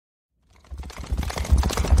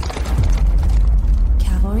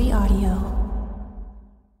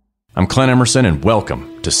I'm Clint Emerson, and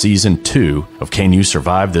welcome to Season 2 of Can You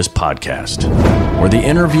Survive This Podcast, where the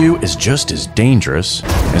interview is just as dangerous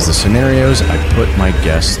as the scenarios I put my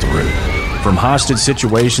guests through. From hostage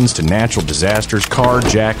situations to natural disasters,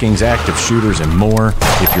 carjackings, active shooters, and more,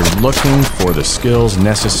 if you're looking for the skills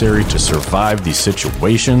necessary to survive these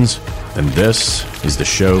situations, then this is the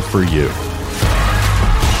show for you.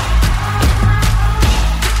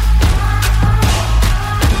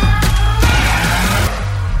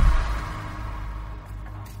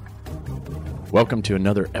 Welcome to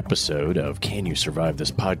another episode of Can You Survive This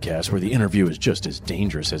Podcast, where the interview is just as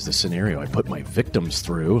dangerous as the scenario I put my victims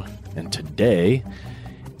through. And today,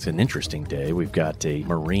 it's an interesting day. We've got a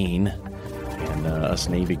Marine, and us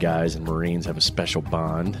Navy guys and Marines have a special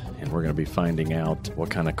bond, and we're going to be finding out what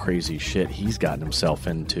kind of crazy shit he's gotten himself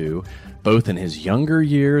into, both in his younger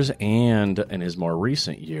years and in his more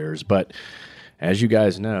recent years. But as you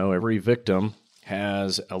guys know, every victim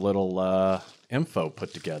has a little info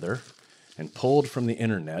put together and pulled from the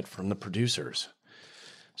internet from the producers.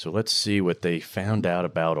 So let's see what they found out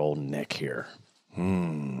about old Nick here.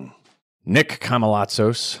 Nick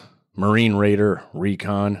Koumalatsos, Marine Raider,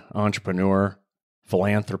 recon, entrepreneur,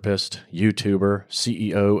 philanthropist, YouTuber,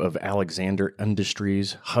 CEO of Alexander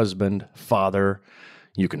Industries, husband, father.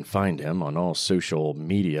 You can find him on all social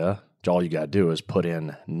media. All you got to do is put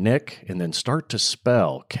in Nick and then start to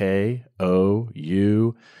spell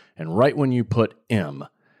K-O-U. And right when you put M,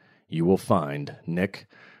 you will find Nick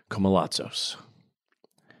Koumalatsos.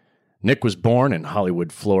 Nick was born in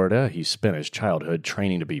Hollywood, Florida. He spent his childhood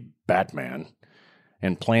training to be Batman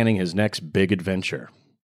and planning his next big adventure.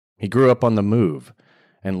 He grew up on the move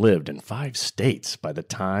and lived in 5 states by the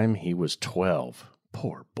time he was 12.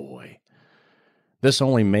 Poor boy. This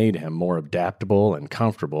only made him more adaptable and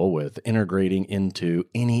comfortable with integrating into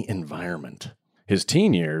any environment. His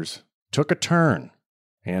teen years took a turn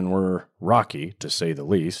and were rocky, to say the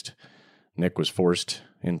least. Nick was forced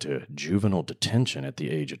into juvenile detention at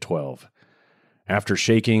the age of 12. After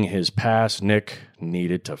shaking his past, Nick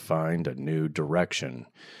needed to find a new direction.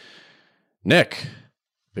 Nick,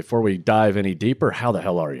 before we dive any deeper, how the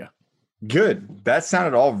hell are you? Good. That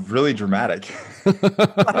sounded all really dramatic.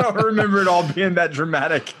 I don't remember it all being that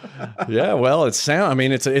dramatic. Yeah, well, it's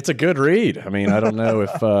a good read. I mean, I don't know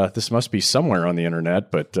if this must be somewhere on the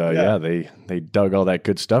internet, but yeah, they dug all that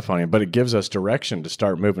good stuff on you. But it gives us direction to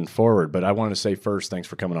start moving forward. But I want to say first, thanks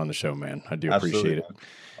for coming on the show, man. I do appreciate it.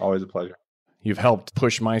 Always a pleasure. You've helped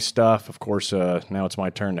push my stuff. Of course, now it's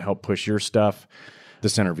my turn to help push your stuff.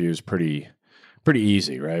 This interview is pretty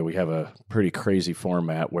easy, right? We have a pretty crazy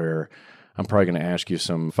format where I'm probably going to ask you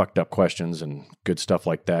some fucked up questions and good stuff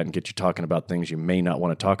like that and get you talking about things you may not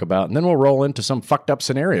want to talk about. And then we'll roll into some fucked up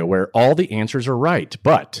scenario where all the answers are right.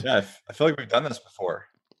 But yeah, I feel like we've done this before.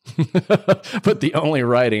 But the only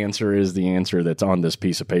right answer is the answer that's on this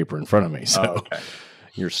piece of paper in front of me. So okay.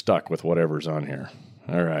 You're stuck with whatever's on here.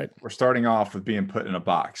 All right. We're starting off with being put in a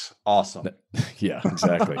box. Awesome. Yeah,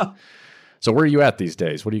 exactly. So where are you at these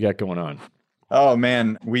days? What do you got going on? Oh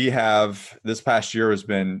man, this past year has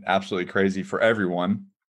been absolutely crazy for everyone.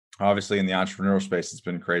 Obviously in the entrepreneurial space, it's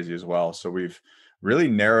been crazy as well. So we've really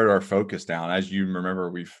narrowed our focus down. As you remember,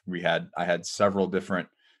 I had several different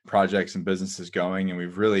projects and businesses going, and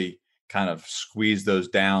we've really kind of squeezed those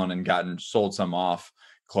down and sold some off,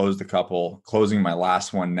 closed a couple, closing my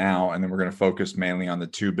last one now. And then we're going to focus mainly on the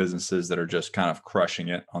 2 businesses that are just kind of crushing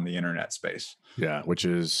it on the internet space. Yeah, which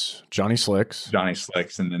is Johnny Slicks,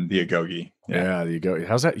 and then the Agogi. Yeah, the Agogi.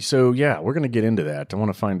 How's that? So yeah, we're going to get into that. I want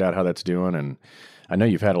to find out how that's doing. And I know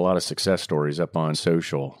you've had a lot of success stories up on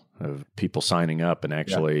social of people signing up and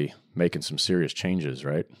actually making some serious changes,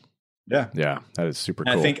 right? Yeah. Yeah, that is super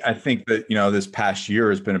cool. cool. I think that, this past year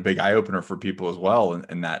has been a big eye opener for people as well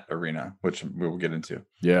in that arena, which we will get into.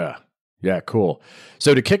 Yeah. Yeah, cool.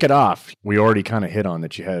 So to kick it off, we already kind of hit on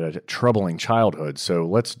that you had a troubling childhood. So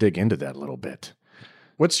let's dig into that a little bit.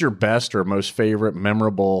 What's your best or most favorite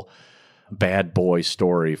memorable bad boy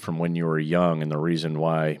story from when you were young and the reason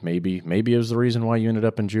why? Maybe it was the reason why you ended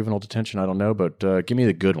up in juvenile detention. I don't know, but give me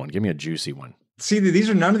the good one. Give me a juicy one. See,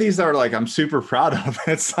 none of these are like I'm super proud of.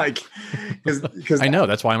 It's like because I know,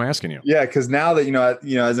 that's why I'm asking you. Yeah, because now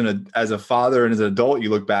that as a father and as an adult,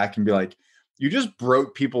 you look back and be like, you just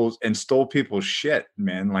broke people's and stole people's shit,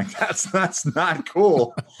 man. Like that's not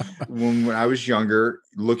cool. when I was younger,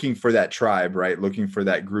 looking for that tribe, right? Looking for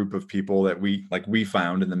that group of people that we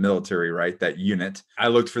found in the military, right? That unit. I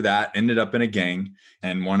looked for that, ended up in a gang.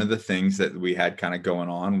 And one of the things that we had kind of going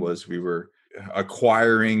on was we were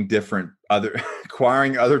acquiring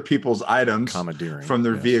other people's items from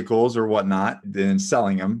their vehicles or whatnot, then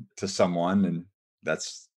selling them to someone. And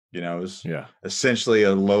that's You know, it was Yeah. essentially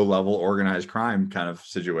a low level organized crime kind of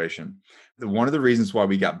situation. One of the reasons why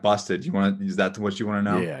we got busted, is that what you want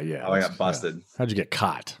to know? Yeah. Yeah. How I got busted. Yeah. How'd you get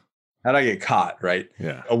caught? How'd I get caught? Right.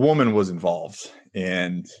 Yeah. A woman was involved,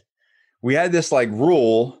 and we had this like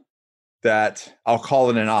rule that I'll call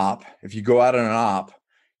it an op. If you go out on an op,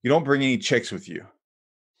 you don't bring any chicks with you.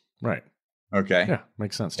 Right. Okay. Yeah.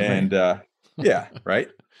 Makes sense to And me. yeah, right.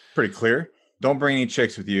 Pretty clear. Don't bring any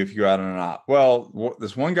chicks with you if you go out on an op. Well,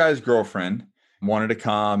 this one guy's girlfriend wanted to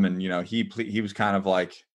come, and he was kind of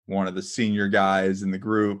like one of the senior guys in the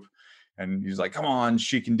group, and he was like, "Come on,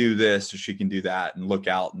 she can do this or she can do that, and look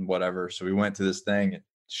out and whatever." So we went to this thing, and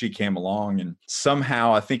she came along, and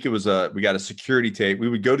somehow I think it was we got a security tape. We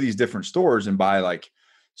would go to these different stores and buy like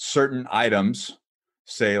certain items.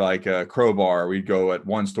 Say like a crowbar, we'd go at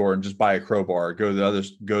one store and just buy a crowbar. Go to the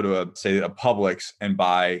others, go to a Publix and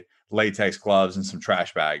buy latex gloves and some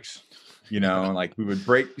trash bags. And like we would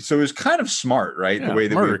break. So it was kind of smart, right? Yeah, the way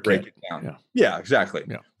that we would break kit. it down. Yeah. Yeah, exactly.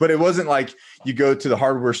 Yeah. But it wasn't like you go to the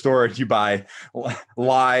hardware store and you buy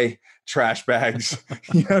lye trash bags.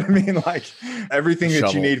 You know what I mean? Like everything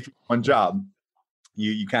that you need for one job,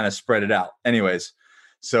 you kind of spread it out. Anyways,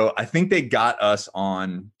 so I think they got us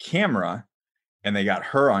on camera. And they got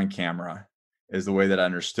her on camera is the way that I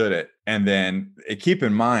understood it. And then keep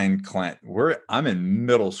in mind, Clint, I'm in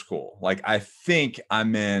middle school. Like I think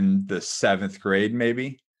I'm in the 7th grade,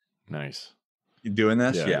 maybe. Nice. You doing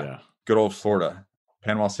this? Yeah. Good old Florida,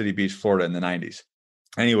 Panama City Beach, Florida in the 90s.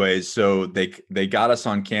 Anyways, so they got us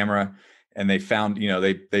on camera, and they found,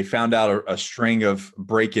 they found out a string of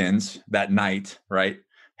break-ins that night, right?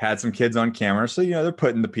 Had some kids on camera. So, they're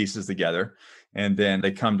putting the pieces together, and then they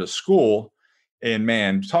come to school. And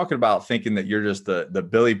man, talking about thinking that you're just the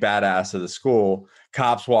Billy Badass of the school,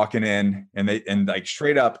 cops walking in and like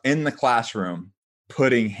straight up in the classroom,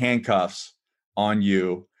 putting handcuffs on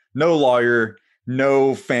you. No lawyer,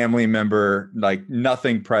 no family member, like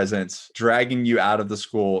nothing present, dragging you out of the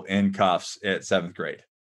school in cuffs at 7th grade.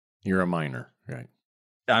 You're a minor, right?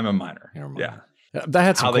 I'm a minor. You're a minor. Yeah. That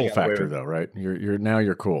had some cool factor though, right?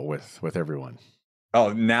 You're cool with everyone.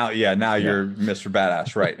 Oh, now you're Mr.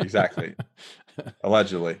 Badass, right? Exactly.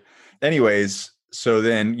 Allegedly. Anyways, so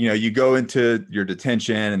then, you go into your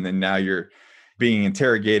detention, and then now you're being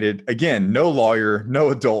interrogated. Again, no lawyer, no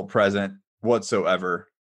adult present whatsoever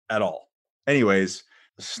at all. Anyways,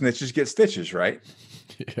 snitches get stitches, right?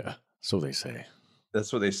 Yeah. So they say.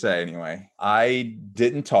 That's what they say anyway. I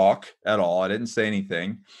didn't talk at all. I didn't say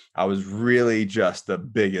anything. I was really just the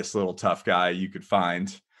biggest little tough guy you could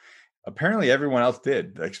find. Apparently everyone else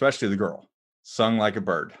did, especially the girl. Sung like a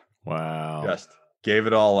bird. Wow. Just gave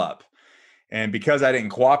it all up. And because I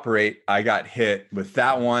didn't cooperate, I got hit with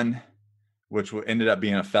that one, which ended up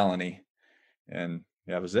being a felony. And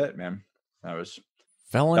that was it, man. That was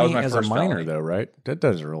felony as a minor, though, right? That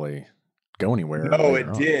doesn't really go anywhere. No,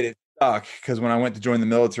 it did. It sucked because when I went to join the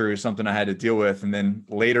military, it was something I had to deal with. And then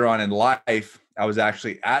later on in life, I was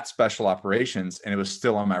actually at special operations, and it was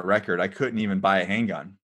still on my record. I couldn't even buy a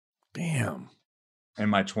handgun. Damn. In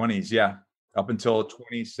my 20s, yeah. Up until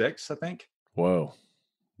 26, I think. Whoa.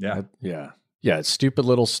 Yeah. Yeah, it's stupid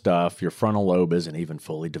little stuff. Your frontal lobe isn't even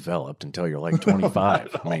fully developed until you're like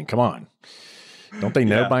 25. I mean, come on. Don't they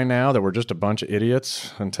know by now that we're just a bunch of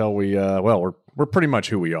idiots until we're pretty much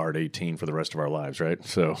who we are at 18 for the rest of our lives, right?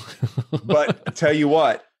 So, but I tell you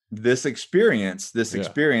what, this experience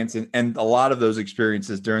and a lot of those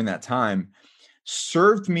experiences during that time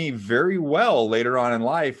served me very well later on in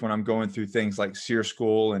life when I'm going through things like SEER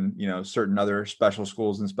school and, certain other special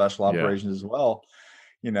schools and special operations as well,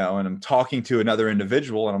 and I'm talking to another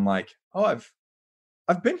individual and I'm like, oh,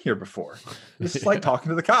 I've been here before. This is like talking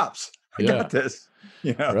to the cops. I got this,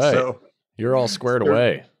 right. So you're all squared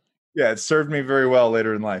away. Yeah. It served me very well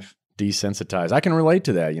later in life. Desensitized. I can relate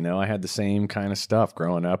to that. I had the same kind of stuff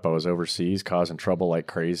growing up. I was overseas causing trouble like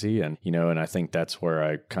crazy. And, and I think that's where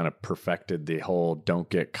I kind of perfected the whole don't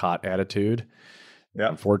get caught attitude. Yeah.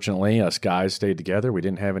 Unfortunately, us guys stayed together. We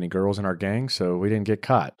didn't have any girls in our gang, so we didn't get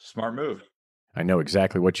caught. Smart move. I know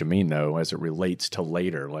exactly what you mean, though, as it relates to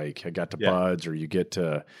later. Like I got to buds or you get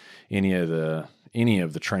to any of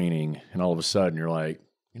the training, and all of a sudden you're like,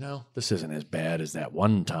 this isn't as bad as that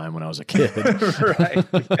one time when I was a kid. Right.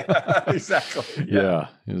 Yeah, exactly. Yeah.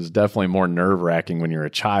 It was definitely more nerve-wracking when you're a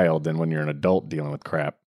child than when you're an adult dealing with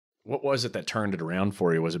crap. What was it that turned it around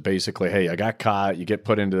for you? Was it basically, hey, I got caught, you get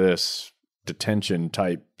put into this detention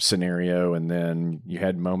type scenario, and then you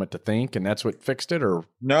had a moment to think, and that's what fixed it? Or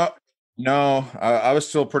No, I was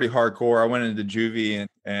still pretty hardcore. I went into juvie,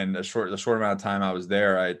 and the short amount of time I was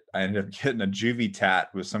there, I ended up getting a juvie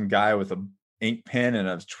tat with some guy with a ink pen and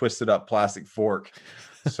a twisted up plastic fork.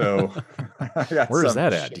 So I got Where is some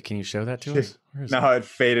that shit. at? Can you show that to us? No, it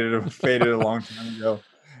faded a long time ago.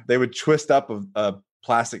 They would twist up a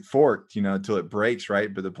plastic fork, until it breaks,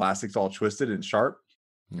 right? But the plastic's all twisted and sharp,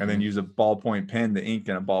 and then use a ballpoint pen, the ink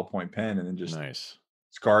in a ballpoint pen, and then just nice.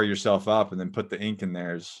 Scar yourself up and then put the ink in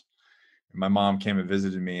there. My mom came and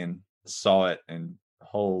visited me and saw it, and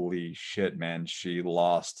holy shit, man, she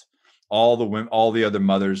lost. All the women, all the other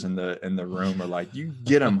mothers in the room are like, "You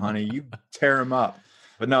get him, honey, you tear him up."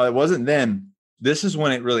 But no, it wasn't then. This is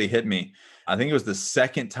when it really hit me. I think it was the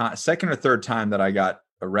second or third time that I got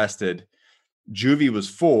arrested. Juvie was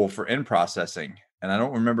full for in processing, and I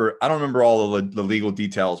don't remember all of the legal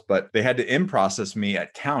details, but they had to in process me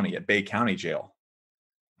at Bay County Jail,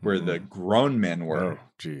 where the grown men were. Oh,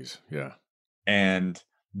 geez, yeah. And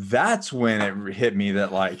that's when it hit me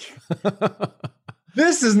that like,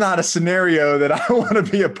 this is not a scenario that I want to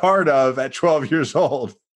be a part of at 12 years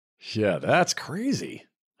old. Yeah, that's crazy.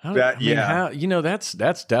 That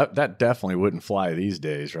definitely wouldn't fly these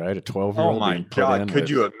days, right? A 12-year-old. Oh my God, could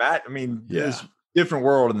you imagine? I mean, it's a different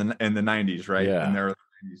world in the 90s, right? Yeah. In the early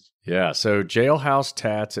 90s. Yeah. So jailhouse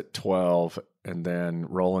tats at 12, and then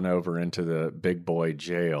rolling over into the big boy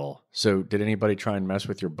jail. So did anybody try and mess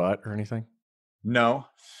with your butt or anything? No.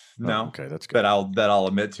 Oh, okay, that's good. That I'll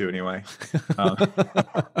admit to anyway.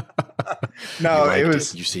 No, it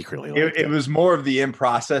was you secretly. It was more of the in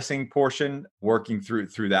processing portion, working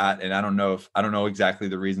through that, and I don't know exactly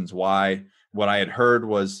the reasons why. What I had heard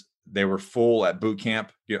was they were full at boot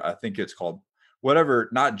camp. I think it's called whatever,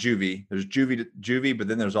 not juvie. There's juvie, but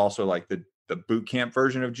then there's also like the boot camp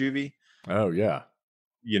version of juvie. Oh yeah,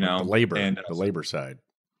 the labor side.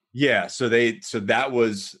 Yeah, so that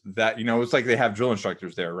was that. It's like they have drill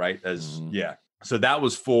instructors there, right? So that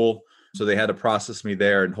was full. So they had to process me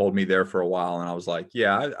there and hold me there for a while. And I was like,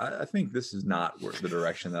 yeah, I think this is not the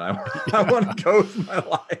direction that I want to go with my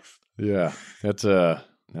life. Yeah, that's a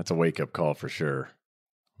wake-up call for sure,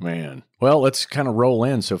 man. Well, let's kind of roll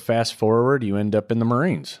in. So fast forward, you end up in the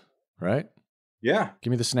Marines, right? Yeah.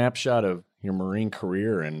 Give me the snapshot of your Marine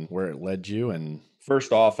career and where it led you. And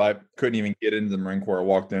first off, I couldn't even get into the Marine Corps. I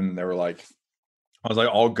walked in and they were like, I was like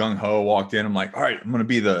all gung-ho, walked in. I'm like, all right, I'm going to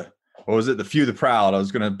be the few, the proud. I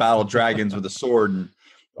was going to battle dragons with a sword and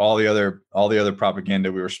all the other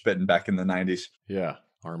propaganda we were spitting back in the 90s. Yeah.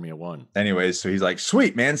 Army of One. Anyways, so he's like,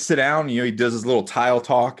 sweet, man, sit down. He does his little tile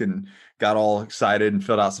talk and got all excited and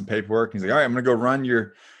filled out some paperwork. He's like, all right, I'm going to go run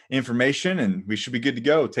your information and we should be good to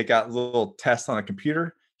go. Take out a little test on a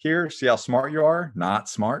computer here. See how smart you are. Not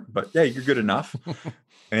smart, but yeah, you're good enough.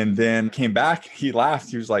 And then came back. He laughed.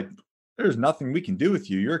 He was like, there's nothing we can do with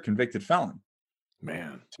you. You're a convicted felon.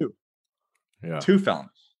 Man. Two felons.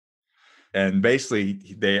 And basically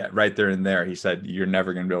they right there and there, he said, you're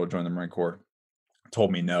never going to be able to join the Marine Corps.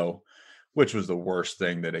 Told me no, which was the worst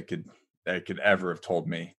thing that it could ever have told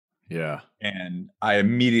me. Yeah. And I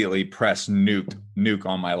immediately pressed nuke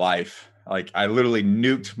on my life. Like I literally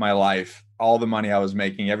nuked my life, all the money I was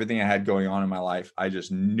making, everything I had going on in my life. I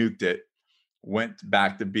just nuked it, went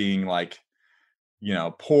back to being like,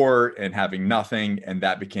 poor and having nothing. And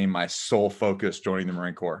that became my sole focus joining the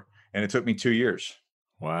Marine Corps. And it took me 2 years.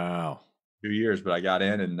 Wow. 2 years, but I got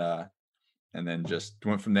in and then just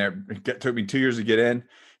went from there. It took me 2 years to get in.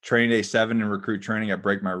 Training day 7 in recruit training. I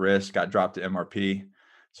break my wrist, got dropped to MRP.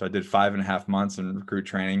 So I did 5.5 months in recruit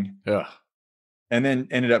training. Yeah. And then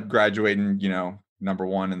ended up graduating, number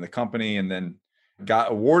 1 in the company, and then got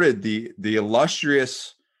awarded the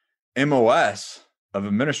illustrious MOS of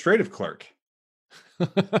administrative clerk.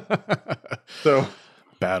 So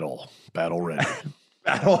battle ready.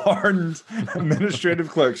 Battle hardened administrative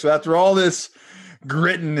clerk. So after all this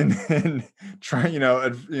gritting and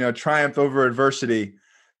triumph over adversity,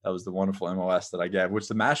 that was the wonderful MOS that I gave, which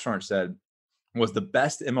the Master Sergeant said was the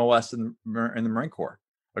best MOS in the Marine Corps,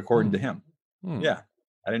 according to him. Yeah.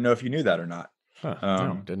 I didn't know if you knew that or not. Huh,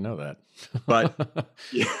 no, didn't know that. But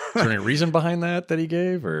is there any reason behind that he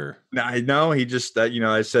gave, or? No, he just,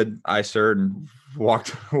 I said, "Aye, sir," and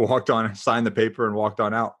walked on, signed the paper and walked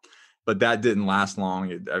on out. But that didn't last long.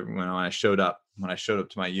 When I showed up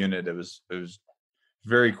to my unit, it was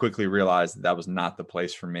very quickly realized that was not the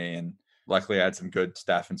place for me. And luckily I had some good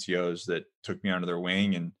staff NCOs that took me under their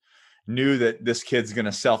wing and knew that this kid's going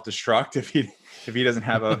to self-destruct if he doesn't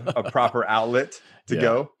have a proper outlet to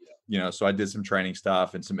go. So I did some training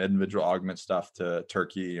stuff and some individual augment stuff to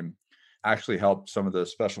Turkey, and actually helped some of the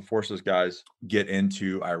special forces guys get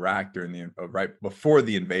into Iraq during right before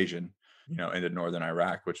the invasion, into northern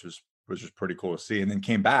Iraq, which was pretty cool to see. And then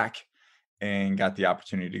came back and got the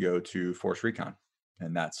opportunity to go to Force Recon.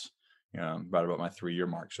 And that's, right about my 3-year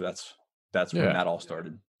mark. So that's That's when that all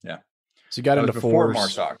started. Yeah. So you got That into was before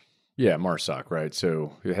force. MARSOC. Yeah, MARSOC, right?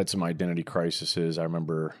 So you had some identity crises. I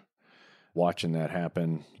remember watching that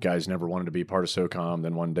happen. You guys never wanted to be part of SOCOM.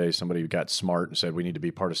 Then one day somebody got smart and said, we need to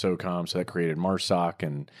be part of SOCOM. So that created MARSOC.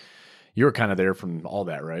 And you were kind of there from all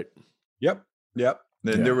that, right? Yep.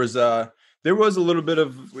 Then there was a little bit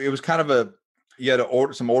of, it was kind of you had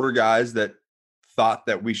some older guys that thought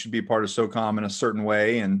that we should be part of SOCOM in a certain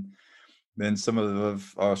way. And then some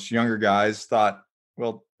of us younger guys thought,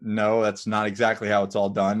 well, no, that's not exactly how it's all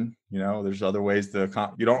done. There's other ways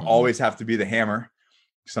you don't always have to be the hammer.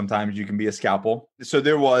 Sometimes you can be a scalpel. So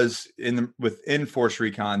there was within Force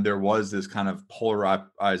Recon, there was this kind of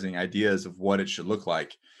polarizing ideas of what it should look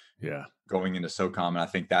like. Yeah. Going into SOCOM. And I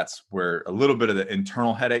think that's where a little bit of the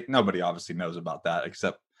internal headache, nobody obviously knows about that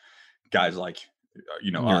except guys like,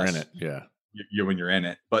 you're us. in it. Yeah. When you're in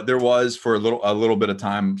it. But there was for a little bit of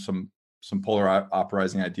time, some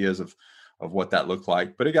polarizing ideas of what that looked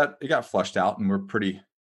like, but it got flushed out, and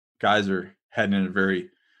guys are heading in a very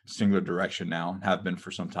singular direction now and have been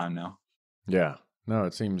for some time now. Yeah. No,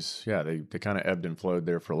 it seems, they kind of ebbed and flowed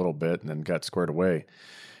there for a little bit and then got squared away.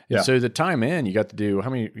 And so the time in, you got to do how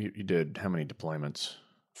many deployments?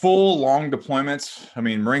 Full long deployments. I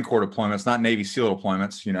mean, Marine Corps deployments, not Navy SEAL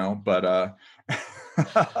deployments, but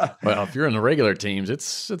well, if you're in the regular teams, it's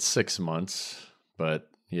 6 months, but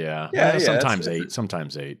sometimes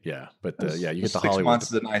eight. Yeah. But you get the Hollywood.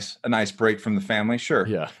 6 months is a nice break from the family. Sure.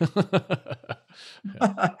 Yeah.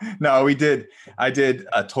 No, I did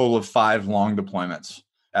a total of 5 long deployments.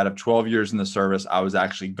 Out of 12 years in the service, I was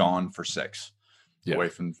actually gone for 6. Away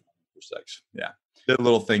from 6. Yeah. Did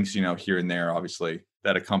little things, here and there, obviously,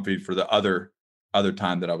 that accompanied for the other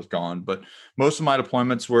time that I was gone. But most of my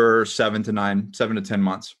deployments were 7 to 10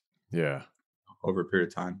 months. Yeah. Over a period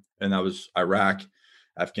of time. And that was Iraq,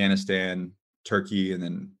 Afghanistan, Turkey, and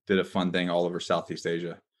then did a fun thing all over Southeast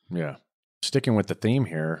Asia. Yeah. Sticking with the theme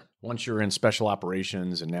here, once you're in special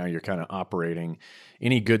operations and now you're kind of operating,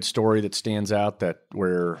 any good story that stands out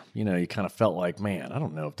where, you kind of felt like, man, I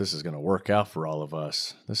don't know if this is going to work out for all of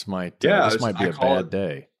us. This might be a bad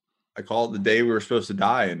day. I call it the day we were supposed to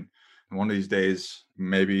die. And one of these days,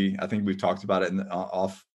 maybe, I think we've talked about it in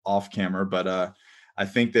off camera, but I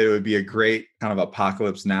think that it would be a great kind of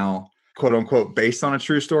apocalypse now, quote unquote, based on a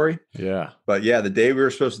true story. Yeah. But the day we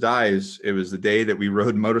were supposed to die it was the day that we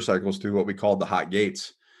rode motorcycles through what we called the hot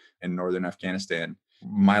gates in northern Afghanistan.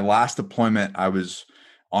 My last deployment, I was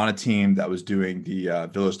on a team that was doing the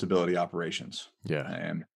village stability operations. Yeah.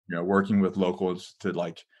 And, working with locals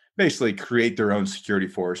to basically create their own security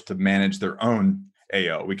force to manage their own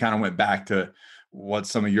AO. We kind of went back to what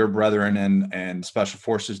some of your brethren and special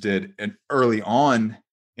forces did and early on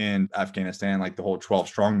in Afghanistan, like the whole 12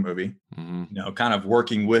 Strong movie, kind of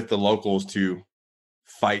working with the locals to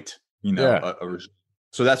fight, a regime.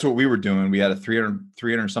 So that's what we were doing. We had a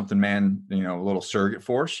 300 something man, little surrogate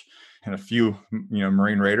force and a few,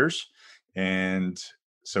 Marine Raiders. And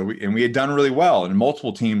so we had done really well. And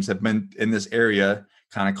multiple teams have been in this area,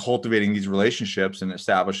 kind of cultivating these relationships and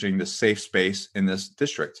establishing this safe space in this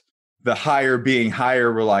district. The higher being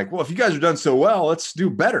higher, we're like, well, if you guys have done so well, let's do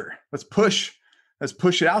better. Let's push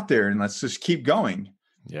it out there and let's just keep going.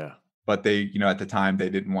 Yeah. But they, at the time, they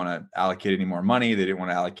didn't want to allocate any more money. They didn't want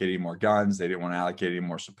to allocate any more guns. They didn't want to allocate any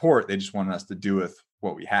more support. They just wanted us to do with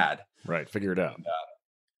what we had. Right. Figure it out. And,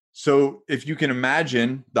 so if you can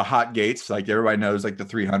imagine the hot gates, like everybody knows, like the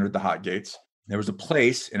 300, the hot gates, there was a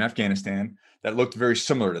place in Afghanistan that looked very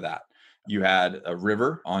similar to that. You had a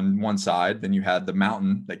river on one side, then you had the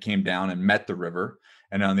mountain that came down and met the river.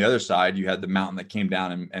 And on the other side, you had the mountain that came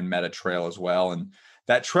down and met a trail as well. And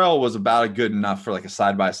that trail was about good enough for like a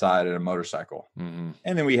side-by-side and a motorcycle. Mm-hmm.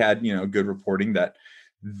 And then we had, good reporting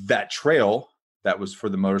that trail that was for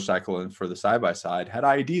the motorcycle and for the side-by-side had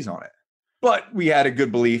IEDs on it. But we had a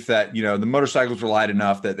good belief that, the motorcycles were light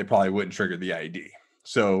enough that they probably wouldn't trigger the IED.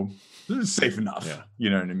 So it's safe enough. Yeah. You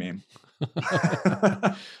know what I mean?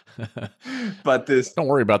 But don't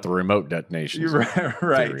worry about the remote detonations.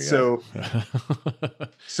 Right. So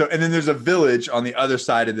and then there's a village on the other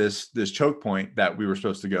side of this choke point that we were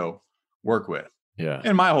supposed to go work with. Yeah.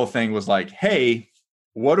 And my whole thing was like, hey,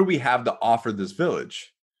 what do we have to offer this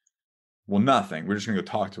village? Well, nothing. We're just gonna go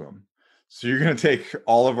talk to them. So you're gonna take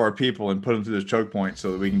all of our people and put them through this choke point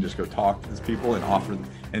so that we can just go talk to these people and offer them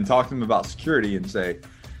and talk to them about security and say,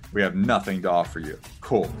 we have nothing to offer you.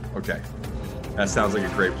 Cool. Okay. That sounds like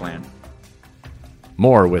a great plan.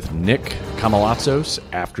 More with Nick Koumalatsos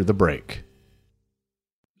after the break.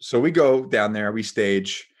 So we go down there, we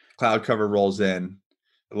stage, cloud cover rolls in,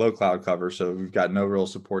 low cloud cover. So we've got no real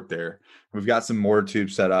support there. We've got some mortar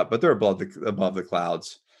tubes set up, but they're above the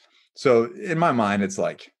clouds. So in my mind, it's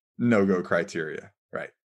like no-go criteria, right?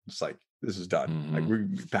 It's like, this is done. Like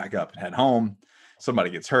we pack up and head home. Somebody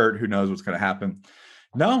gets hurt. Who knows what's going to happen?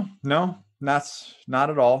 No, that's not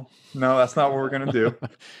at all. No, that's not what we're going to do.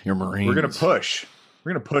 You're Marines. We're going to push.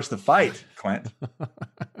 We're going to push the fight, Clint.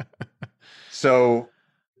 So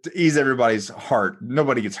to ease everybody's heart,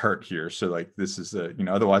 nobody gets hurt here. So like, this is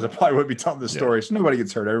otherwise I probably would be telling this story. So nobody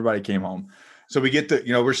gets hurt. Everybody came home. So we get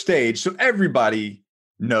we're staged. So everybody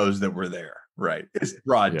knows that we're there, right? It's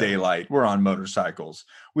broad daylight. We're on motorcycles.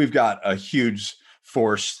 We've got a huge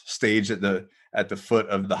force staged at the foot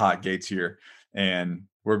of the hot gates here. And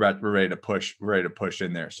we're ready to push. We're ready to push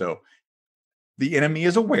in there. So the enemy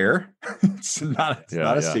is aware. It's not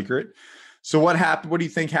a secret. So what happened? What do you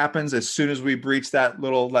think happens as soon as we breach that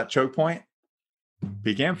choke point?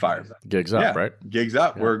 Began fire. Gigs up, right? Gigs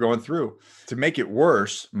up. Yeah. We're going through. To make it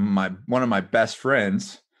worse, one of my best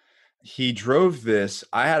friends, he drove this.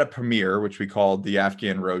 I had a Premier, which we called the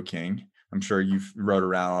Afghan Road King. I'm sure you've rode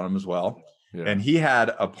around on him as well. Yeah. And he had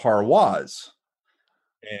a Parwaz.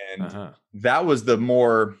 And that was the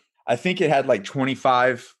more, I think it had like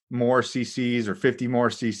 25 more cc's or 50 more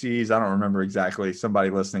cc's. I don't remember exactly.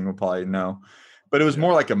 Somebody listening will probably know. But it was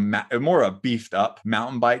more like a beefed up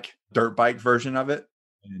mountain bike, dirt bike version of it.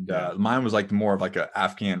 And mine was like more of like an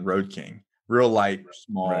Afghan Road King, real light,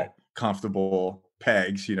 small, comfortable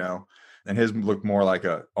pegs, and his looked more like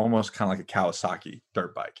almost kind of like a Kawasaki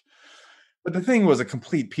dirt bike. But the thing was a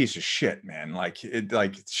complete piece of shit, man. Like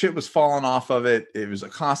shit was falling off of it. It was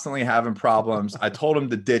constantly having problems. I told him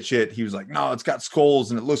to ditch it. He was like, no, it's got skulls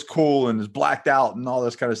and it looks cool and it's blacked out and all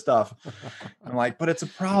this kind of stuff. I'm like, but it's a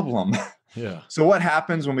problem. Yeah. So what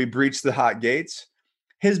happens when we breach the hot gates?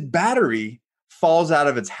 His battery falls out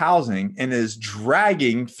of its housing and is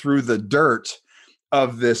dragging through the dirt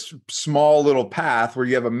of this small little path where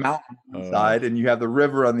you have a mountain on one side and you have the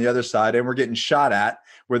river on the other side, and we're getting shot at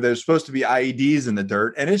where there's supposed to be IEDs in the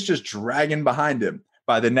dirt, and it's just dragging behind him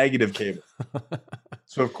by the negative cable.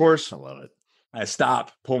 So of course, I love it. I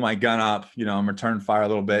stop, pull my gun up, I'm returning fire a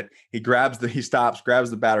little bit. He stops,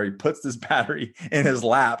 grabs the battery, puts this battery in his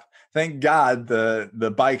lap. Thank God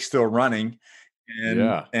the bike's still running.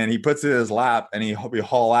 And he puts it in his lap, and we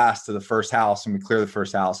haul ass to the first house, and we clear the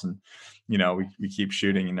first house, and we keep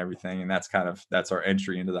shooting and everything. And that's our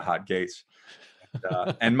entry into the hot gates.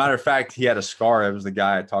 And matter of fact, he had a scar. It was the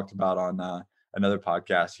guy I talked about on another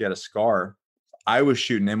podcast. He had a scar. I was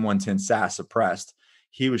shooting M110 SAS suppressed.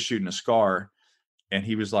 He was shooting a scar, and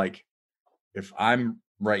he was like, if I'm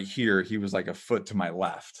right here, he was like a foot to my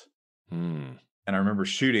left. And I remember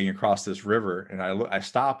shooting across this river, and I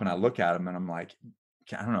stop and I look at him, and I'm like,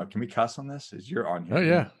 I don't know, can we cuss on this? Is you're on here? Oh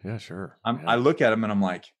yeah, yeah, sure. I look at him and I'm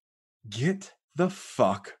like, get the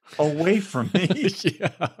fuck away from me.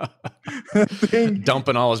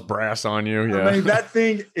 Dumping all his brass on you. Yeah. I mean, that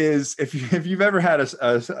thing is, if you've ever had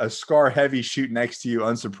a scar heavy shoot next to you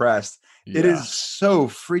unsuppressed, it is so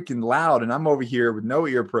freaking loud. And I'm over here with no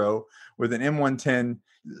ear pro with an M110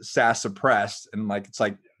 SAS suppressed, and it's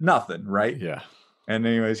like nothing, right? Yeah. And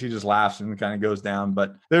anyways, he just laughs and kind of goes down.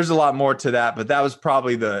 But there's a lot more to that. But that was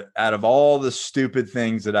probably out of all the stupid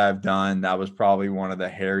things that I've done, that was probably one of the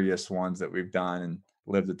hairiest ones that we've done, and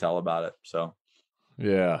live to tell about it. So,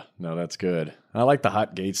 yeah, no, that's good. I like the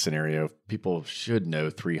hot gate scenario. People should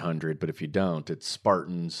know 300, but if you don't, it's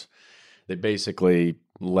Spartans. They basically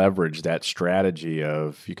leverage that strategy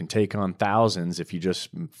of you can take on thousands if you just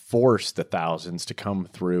force the thousands to come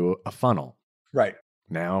through a funnel. Right.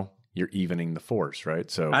 Now you're evening the force, right?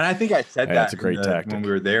 So, and I think I said that's a great tactic. When we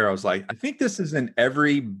were there. I was like, I think this is in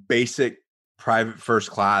every basic private first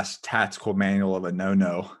class tactical manual of a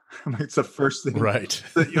no-no. It's the first thing, right?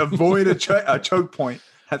 Avoid a choke point.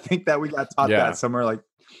 I think that we got taught that somewhere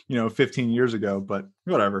 15 years ago, but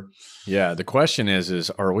whatever. Yeah. The question is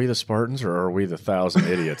are we the Spartans, or are we the 1,000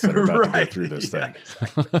 idiots that are about to go through this thing?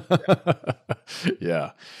 Exactly.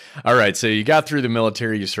 Yeah. All right. So you got through the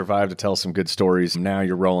military, you survived to tell some good stories. Now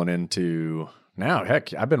you're rolling into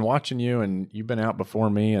heck, I've been watching you, and you've been out before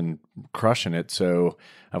me and crushing it. So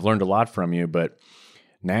I've learned a lot from you, but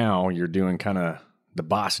now you're doing kind of the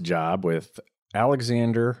boss job with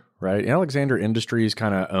Alexander, right? Alexander Industries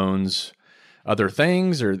kind of owns other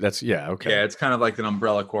things, or okay. Yeah, it's kind of like an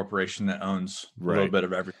umbrella corporation that owns a little bit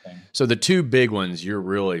of everything. So the two big ones you're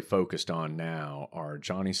really focused on now are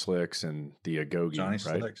Johnny Slicks and the Agogi, Johnny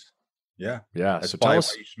right? Slicks. Yeah. Yeah. That's so probably tell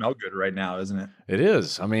us, why you smell good right now, isn't it? It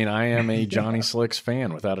is. I mean, I am a Johnny Slicks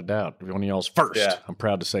fan, without a doubt. One of y'all's first. Yeah. I'm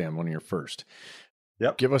proud to say I'm one of your first.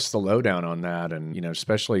 Yep. Give us the lowdown on that, and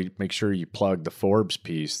especially make sure you plug the Forbes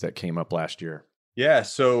piece that came up last year. Yeah.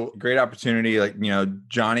 So great opportunity.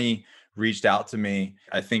 Johnny reached out to me,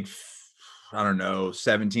 I think, I don't know,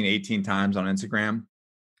 17, 18 times on Instagram.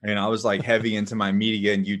 And I was like heavy into my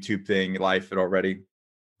media and YouTube thing, life it already.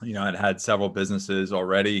 I'd had several businesses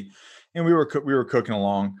already, and we were cooking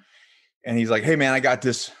along. And he's like, "Hey man, I got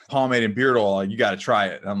this pomade and beard oil. You got to try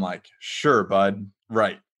it." And I'm like, "Sure, bud."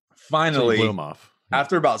 Right. So you blew Finally, him off.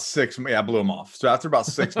 after about I blew him off. So after about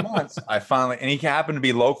 6 months, and he happened to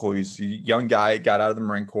be local. He's a young guy, got out of the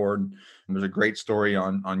Marine Corps. And there's a great story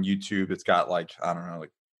on YouTube. It's got like, I don't know,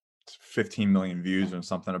 like 15 million views and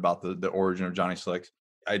something about the origin of Johnny Slicks.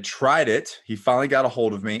 I tried it. He finally got a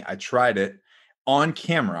hold of me. I tried it on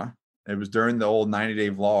camera. It was during the old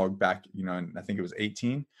 90-day vlog back, and I think it was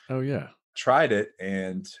 18. Oh yeah. Tried it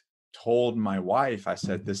and told my wife, I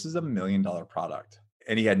said, "This is $1 million product."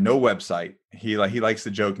 And he had no website. He likes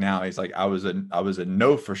to joke now. He's like, I was a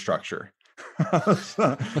no infrastructure. I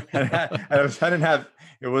didn't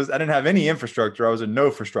have any infrastructure. I was a no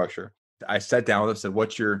infrastructure. I sat down with him, said,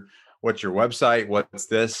 what's your website? What's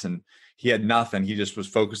this? And he had nothing. He just was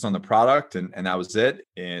focused on the product, and that was it.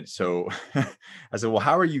 And so I said, "Well,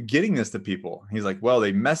 how are you getting this to people?" He's like, "Well,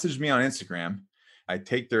 they messaged me on Instagram. I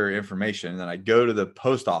take their information, and then I go to the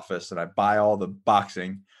post office and I buy all the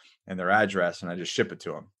boxing and their address, and I just ship it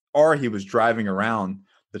to them." Or he was driving around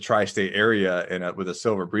the tri-state area with a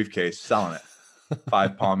silver briefcase selling it.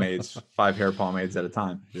 5 hair pomades at a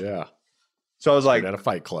time. Yeah. So I was like, at a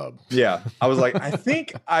Fight Club. Yeah. I was like, I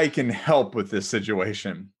think I can help with this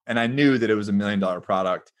situation. And I knew that it was $1 million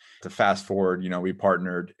product. To fast forward, we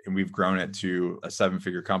partnered and we've grown it to a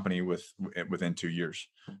 7-figure company within 2 years.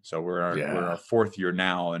 So we're in our 4th year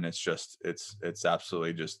now. And it's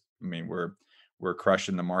absolutely just, we're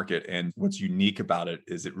crushing the market. And what's unique about it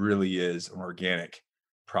is it really is an organic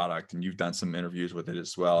product. And you've done some interviews with it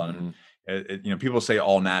as well. Mm-hmm. And people say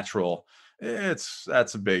all natural. That's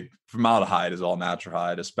a big, formaldehyde is all natural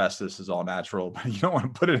hide, asbestos is all natural, but you don't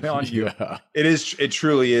want to put it on you. Yeah. It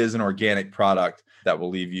truly is an organic product that will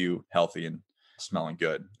leave you healthy and smelling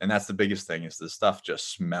good. And that's the biggest thing, is the stuff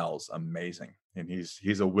just smells amazing. And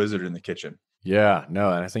he's a wizard in the kitchen. Yeah,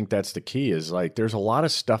 no, and I think that's the key, is like there's a lot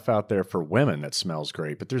of stuff out there for women that smells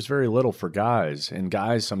great, but there's very little for guys. And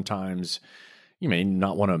guys sometimes, you may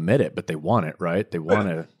not want to admit it, but they want it, right? They want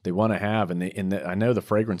to have, and I know the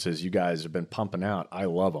fragrances you guys have been pumping out. I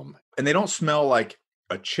love them. And they don't smell like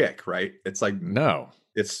a chick, right? It's like, no,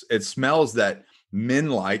 it smells that men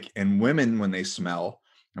like, and women, when they smell,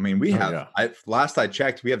 we have, last I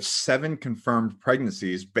checked, we have 7 confirmed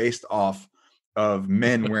pregnancies based off of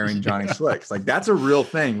men wearing Johnny Slicks. Like, that's a real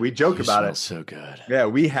thing. We joke about it. So good. Yeah.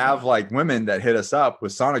 We have like women that hit us up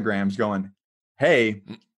with sonograms going, "Hey,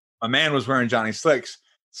 a man was wearing Johnny Slicks.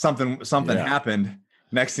 Something happened.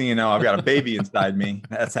 Next thing you know, I've got a baby inside me."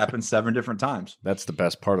 That's happened 7 different times. That's the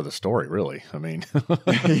best part of the story, really.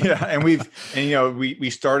 Yeah. And we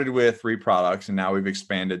started with 3 products, and now we've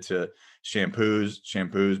expanded to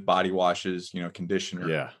shampoos, body washes, conditioner.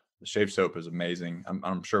 Yeah. The shave soap is amazing.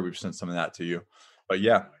 I'm sure we've sent some of that to you, but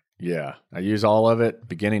yeah. Yeah. I use all of it,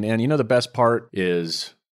 beginning and end. The best part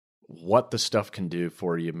is what the stuff can do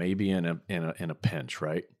for you, maybe in a pinch,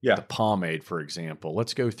 right? Yeah. The pomade, for example.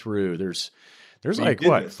 Let's go through. There's like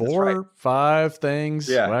what, 4, 5 things,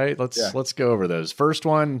 right? Let's go over those. First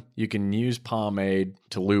one, you can use pomade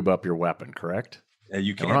to lube up your weapon, correct? Yeah,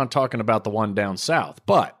 you can. And we're not talking about the one down south,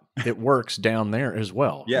 but it works down there as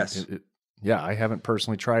well. Yes. Yeah, I haven't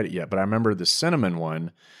personally tried it yet, but I remember the cinnamon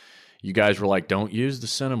one. You guys were like, don't use the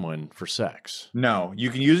cinnamon for sex. No, you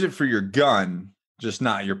can use it for your gun, just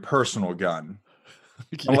not your personal gun.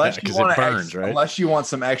 Unless you want right? Unless you want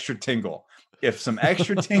some extra tingle. If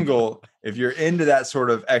you're into that sort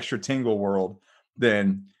of extra tingle world,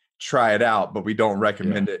 then try it out. But we don't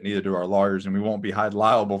recommend it, neither do our lawyers, and we won't be held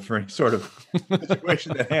liable for any sort of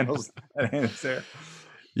situation that handles there.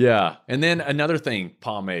 Yeah. And then another thing,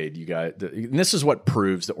 pomade, you guys, and this is what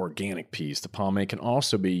proves the organic piece. The pomade can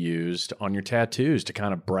also be used on your tattoos to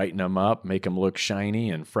kind of brighten them up, make them look shiny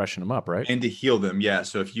and freshen them up, right? And to heal them. Yeah.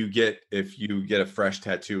 So if you get a fresh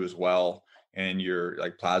tattoo as well, and your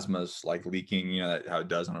like plasma's like leaking, how it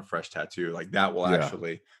does on a fresh tattoo, like that will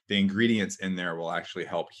actually, the ingredients in there will actually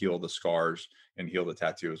help heal the scars and heal the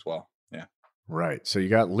tattoo as well. Yeah. Right. So you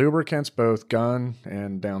got lubricants, both gun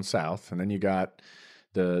and down south. And then you got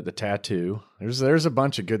the tattoo. There's a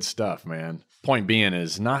bunch of good stuff, man. Point being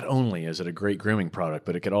is, not only is it a great grooming product,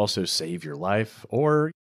 but it could also save your life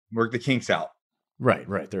or work the kinks out. Right.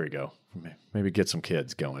 There you go. Maybe get some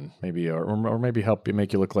kids going. Maybe or maybe help you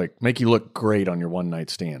make you look great on your one night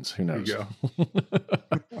stands. Who knows? There you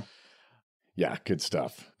go. Yeah, good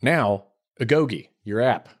stuff. Now, agoge. your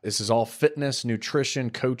app. This is all fitness, nutrition,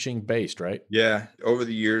 coaching based, right? Yeah. Over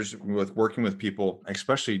the years with working with people,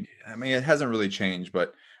 especially, I mean, it hasn't really changed,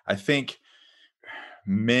 but I think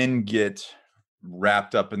men get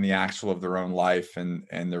wrapped up in the axle of their own life and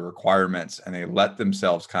their requirements, and they let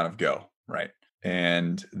themselves kind of go, right?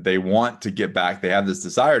 And they want to get back. They have this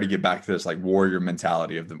desire to get back to this like warrior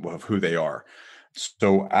mentality of who they are.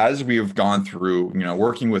 So as we've gone through,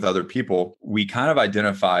 working with other people, we kind of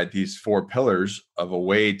identified these 4 pillars of a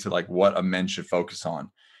way to like what a man should focus on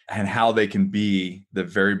and how they can be the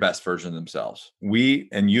very best version of themselves.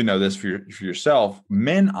 And you know this for yourself,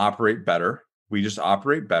 men operate better. We just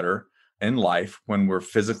operate better in life when we're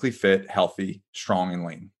physically fit, healthy, strong, and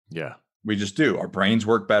lean. Yeah. We just do. Our brains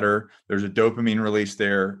work better. There's a dopamine release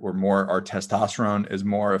there. Our testosterone is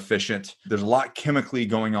more efficient. There's a lot chemically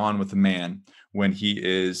going on with a man when he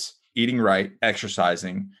is eating right,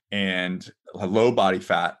 exercising, and a low body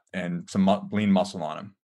fat and some lean muscle on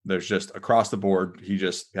him. There's just across the board, he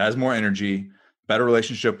just has more energy, better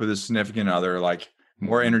relationship with his significant other, like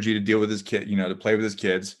more energy to deal with his kid, to play with his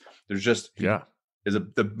kids. There's just, is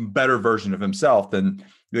the better version of himself than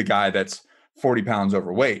the guy that's 40 pounds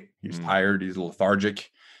overweight. He's tired, he's lethargic,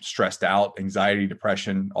 stressed out, anxiety,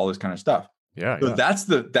 depression, all this kind of stuff. Yeah. So that's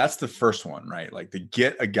the first one, right? Like to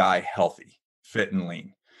get a guy healthy, fit, and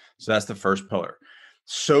lean. So that's the first pillar.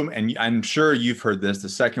 So, and I'm sure you've heard this, the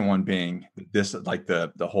second one being this, like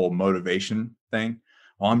the whole motivation thing.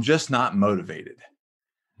 Well, I'm just not motivated.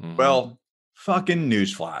 Well, fucking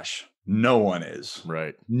newsflash. No one is.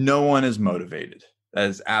 Right. No one is motivated. That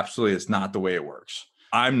is absolutely, it's not the way it works.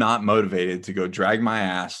 I'm not motivated to go drag my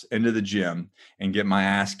ass into the gym and get my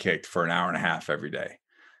ass kicked for an hour and a half every day.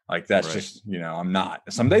 Like that's just, I'm not.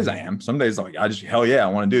 Some days I am. Some days like hell yeah, I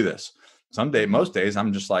want to do this. Most days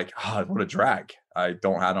I'm just like, what a drag. I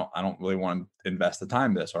don't really want to invest the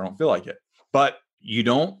time in this, or I don't feel like it. But you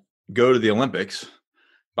don't go to the Olympics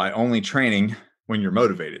by only training when you're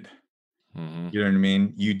motivated. You know what I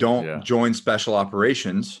mean? You don't join special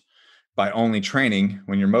operations by only training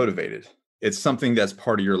when you're motivated. It's something that's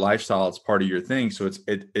part of your lifestyle. It's part of your thing. So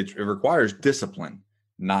it requires discipline,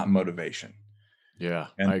 not motivation. Yeah,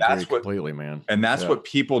 and I agree completely, man. And that's what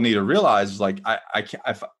people need to realize is like, I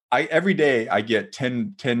every day I get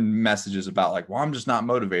 10 messages about like, well, I'm just not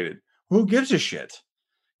motivated. Who gives a shit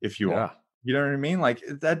if you are? You know what I mean? Like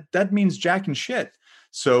that means jack and shit.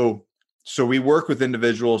 So we work with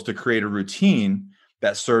individuals to create a routine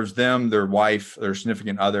that serves them, their wife, their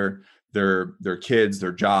significant other, their kids,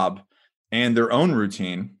 their job, and their own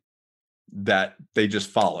routine that they just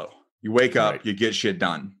follow. You wake up, you get shit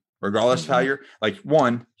done. Regardless of how you're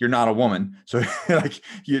you're not a woman. So like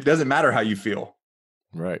it doesn't matter how you feel.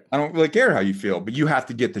 Right. I don't really care how you feel, but you have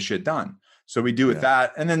to get the shit done. So we do with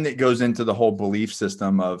that. And then it goes into the whole belief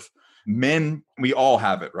system of men. We all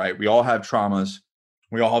have it, right? We all have traumas.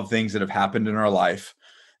 We all have things that have happened in our life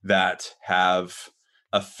that have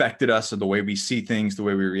affected us in the way we see things, the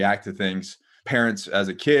way we react to things. Parents as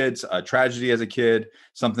a kid, a tragedy as a kid,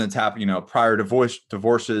 something that's happened, prior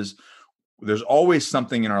divorces. There's always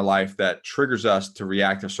something in our life that triggers us to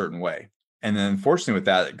react a certain way. And then unfortunately with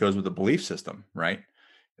that, it goes with the belief system, right?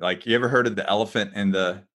 Like you ever heard of the elephant and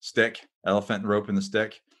the stick, elephant and rope and the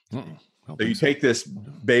stick? So you take this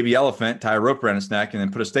baby elephant, tie a rope around its neck, and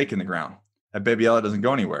then put a stake in the ground. That baby elephant doesn't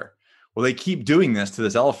go anywhere. Well, they keep doing this to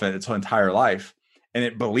this elephant its entire life. And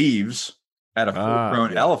it believes at a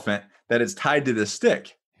full-grown elephant that it's tied to this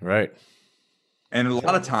stick. Right. And a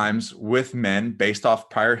lot of times with men, based off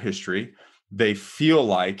prior history, they feel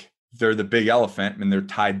like they're the big elephant and they're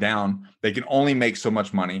tied down. They can only make so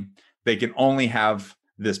much money. They can only have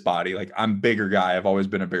this body. Like I'm a bigger guy. I've always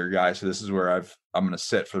been a bigger guy. So this is where I'm going to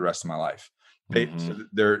sit for the rest of my life. So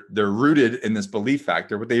they're rooted in this belief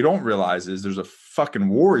factor. What they don't realize is there's a fucking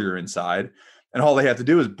warrior inside, and all they have to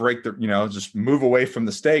do is break just move away from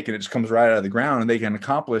the stake, and it just comes right out of the ground, and they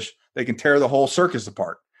can tear the whole circus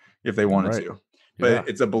apart if they wanted to. But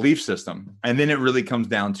it's a belief system. And then it really comes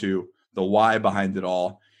down to the why behind it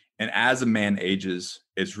all. And as a man ages,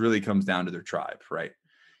 it really comes down to their tribe, right?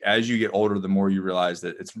 As you get older, the more you realize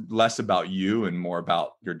that it's less about you and more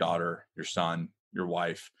about your daughter, your son, your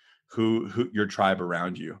wife, who your tribe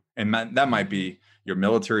around you. And that might be your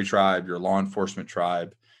military tribe, your law enforcement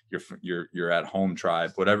tribe, your at home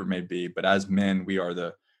tribe, whatever it may be. But as men, we are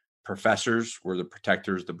the professors, we're the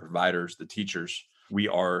protectors, the providers, the teachers. We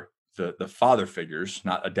are the father figures,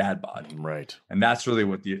 not a dad bod. Right. And that's really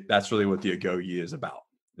what the Agoge is about,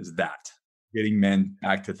 is that getting men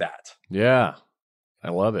back to that. Yeah. I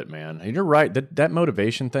love it, man. And you're right. That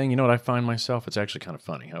motivation thing, you know what I find myself? It's actually kind of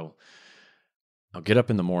funny. I'll get up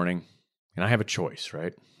in the morning, And I have a choice,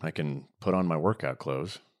 right? I can put on my workout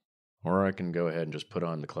clothes, or I can go ahead and just put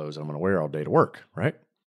on the clothes I'm going to wear all day to work, right?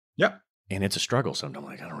 Yep. And it's a struggle sometimes.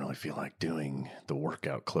 Like, I don't really feel like doing the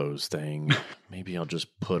workout clothes thing. Maybe I'll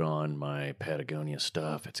just put on my Patagonia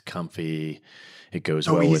stuff. It's comfy. It goes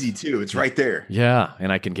so well easy with, too. It's right there. Yeah,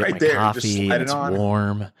 and I can get Right my there. Just coffee, slide and it it's on.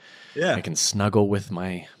 warm. Yeah. I can snuggle with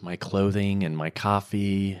my clothing and my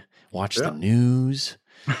coffee, watch Yeah. the news.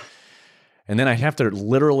 And then I have to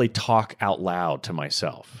literally talk out loud to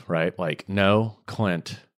myself, right? Like, no,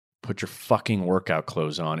 Clint, put your fucking workout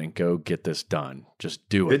clothes on and go get this done. Just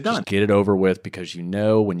do it. Just get it over with, because you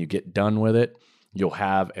know when you get done with it, you'll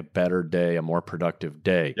have a better day, a more productive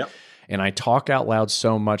day. Yep. And I talk out loud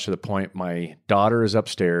so much to the point my daughter is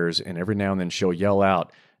upstairs, and every now and then she'll yell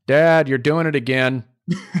out, "Dad, you're doing it again."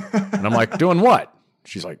 And I'm like, "Doing what?"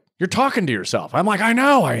 She's like, "You're talking to yourself." I'm like, "I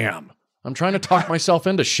know I am. I'm trying to talk myself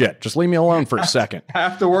into shit. Just leave me alone for a second. I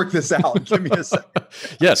have to work this out. Give me a second.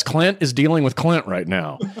 Yes, Clint is dealing with Clint right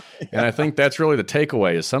now. Yeah. And I think that's really the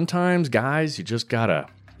takeaway is sometimes, guys, you just gotta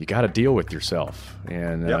deal with yourself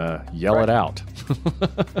and yell it out.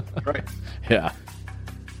 Right. Yeah.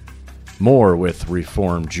 More with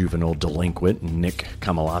reformed juvenile delinquent Nick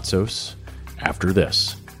Koumalatsos after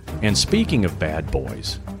this. And speaking of bad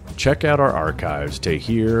boys, check out our archives to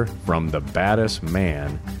hear from the baddest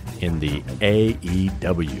man in the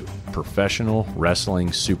AEW, professional wrestling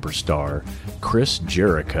superstar Chris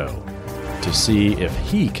Jericho, to see if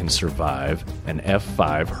he can survive an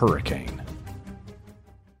F5 hurricane.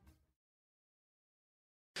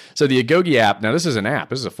 So the Agoge app, now this is an app.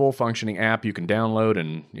 This is a full functioning app you can download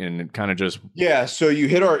and kind of just... Yeah. So you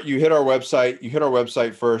hit our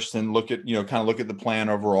website first and look at the plan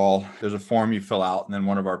overall. There's a form you fill out, and then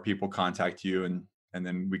one of our people contact you, and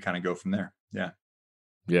then we kind of go from there. Yeah.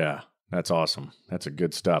 Yeah. That's awesome. That's a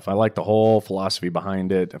good stuff. I like the whole philosophy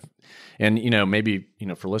behind it. And, maybe,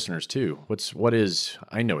 for listeners too, what is,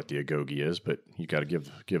 I know what the Agoge is, but you got to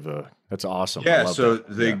give a, that's awesome. Yeah. So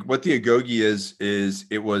what the Agoge is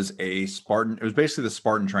it was basically the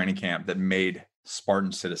Spartan training camp that made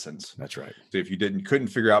Spartan citizens. That's right. So if you couldn't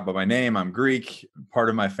figure out by my name, I'm Greek. Part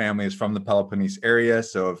of my family is from the Peloponnese area.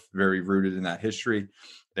 So very rooted in that history.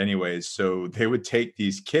 Anyways, so they would take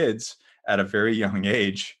these kids at a very young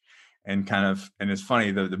age, and it's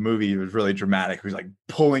funny, the movie was really dramatic. He was like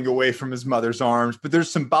pulling away from his mother's arms, but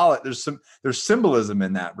there's symbolism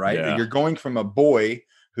in that, right? Yeah. That you're going from a boy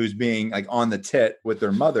who's being like on the tit with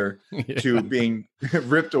their mother to being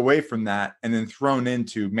ripped away from that and then thrown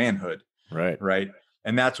into manhood. Right. Right.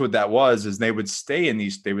 And that's what that was, is they would stay in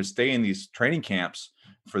these training camps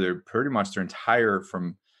for pretty much their entire,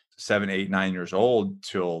 from 7, 8, 9 years old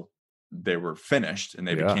till they were finished, and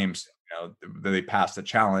they became, they passed the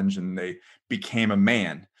challenge and they became a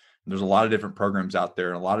man. There's a lot of different programs out there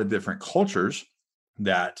and a lot of different cultures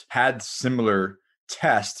that had similar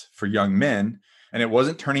tests for young men. And it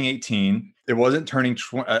wasn't turning 18. It wasn't turning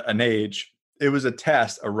an age. It was a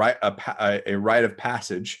test, a rite of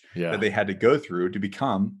passage that they had to go through to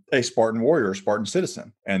become a Spartan warrior, a Spartan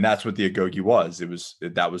citizen. And that's what the Agoge was.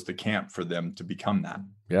 That was the camp for them to become that.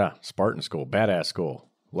 Yeah. Spartan school, badass school.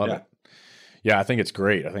 Love it. Yeah, I think it's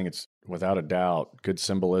great. I think it's without a doubt good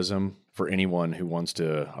symbolism for anyone who wants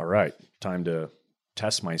to, all right, time to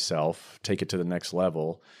test myself, take it to the next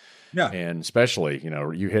level. Yeah. And especially,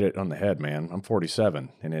 you hit it on the head, man. I'm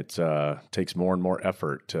 47, and it takes more and more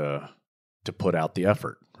effort to put out the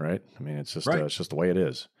effort, right? I mean, it's just it's just the way it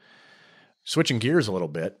is. Switching gears a little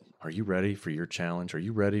bit, are you ready for your challenge? Are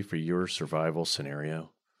you ready for your survival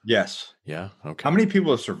scenario? Yes. Yeah? Okay. How many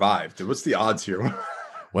people have survived? What's the odds here?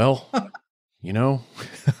 Well...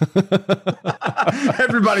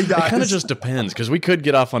 everybody dies. It kind of just depends, because we could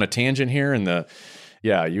get off on a tangent here, and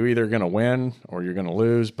you're either going to win or you're going to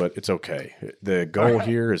lose, but it's okay. The goal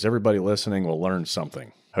here is everybody listening will learn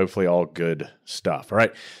something. Hopefully all good stuff. All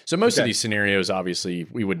right. So most of these scenarios, obviously,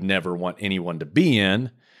 we would never want anyone to be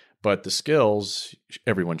in, but the skills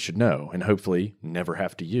everyone should know and hopefully never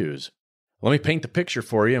have to use. Let me paint the picture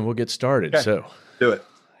for you and we'll get started. Okay. So do it.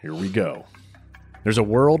 Here we go. There's a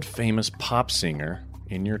world-famous pop singer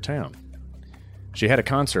in your town. She had a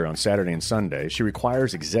concert on Saturday and Sunday. She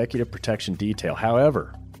requires executive protection detail.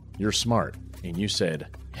 However, you're smart, and you said,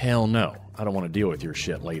 hell no, I don't want to deal with your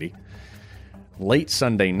shit, lady. Late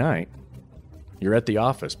Sunday night, you're at the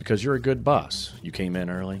office because you're a good boss. You came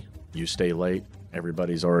in early, you stay late,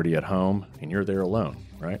 everybody's already at home, and you're there alone,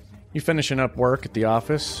 right? You're finishing up work at the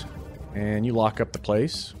office, and you lock up the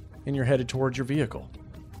place, and you're headed towards your vehicle,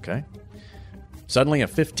 okay? Suddenly, a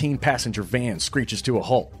 15-passenger van screeches to a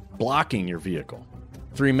halt, blocking your vehicle.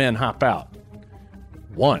 3 men hop out,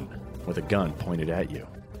 one with a gun pointed at you.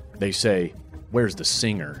 They say, "Where's the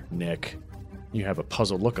singer, Nick?" You have a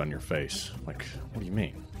puzzled look on your face. Like, what do you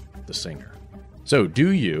mean, the singer? So,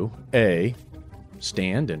 do you, A,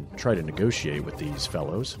 stand and try to negotiate with these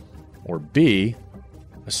fellows, or B,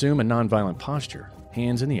 assume a nonviolent posture,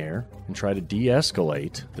 hands in the air, and try to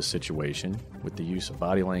de-escalate the situation with the use of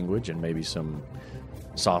body language and maybe some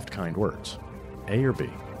soft, kind words? A or B?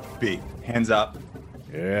 B. Hands up.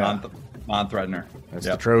 Yeah. Non-threatener. That's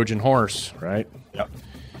the Trojan horse, right? Yep.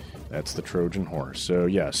 That's the Trojan horse. So,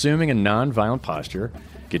 yeah, assuming a nonviolent posture,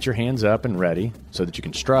 get your hands up and ready so that you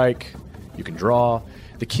can strike, you can draw.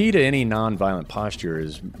 The key to any nonviolent posture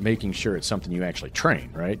is making sure it's something you actually train,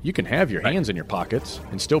 right? You can have your hands in your pockets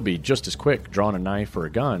and still be just as quick drawing a knife or a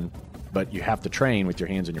gun, but you have to train with your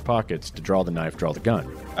hands in your pockets to draw the knife, draw the gun.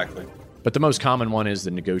 Exactly. But the most common one is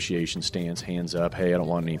the negotiation stance, hands up, hey, I don't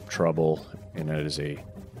want any trouble, and that is a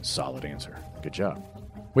solid answer. Good job.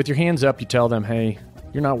 With your hands up, you tell them, hey,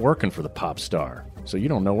 you're not working for the pop star, so you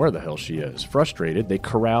don't know where the hell she is. Frustrated, they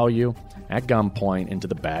corral you at gunpoint into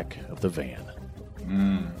the back of the van.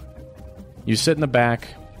 You sit in the back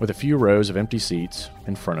with a few rows of empty seats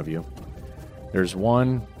in front of you. There's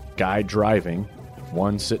one guy driving,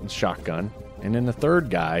 one sitting shotgun, and then the third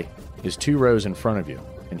guy is 2 rows in front of you,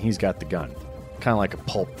 and he's got the gun. Kind of like a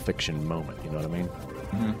Pulp Fiction moment, you know what I mean?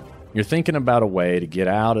 Mm-hmm. You're thinking about a way to get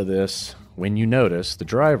out of this when you notice the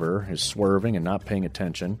driver is swerving and not paying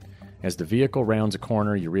attention. As the vehicle rounds a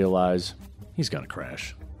corner, you realize he's going to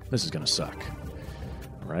crash. This is going to suck.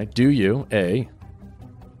 All right, do you, A,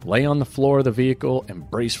 lay on the floor of the vehicle and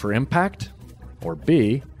brace for impact? Or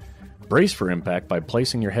B, brace for impact by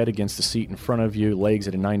placing your head against the seat in front of you, legs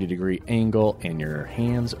at a 90-degree angle, and your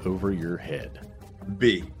hands over your head?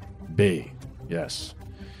 B. B, yes.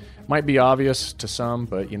 Might be obvious to some,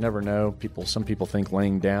 but you never know. Some people think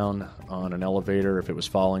laying down on an elevator, if it was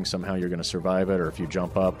falling, somehow you're going to survive it, or if you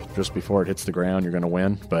jump up just before it hits the ground, you're going to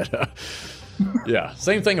win. But yeah,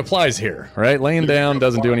 same thing applies here, right? Laying down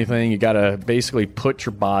doesn't do anything. You got to basically put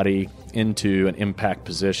your body into an impact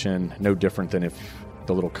position, no different than if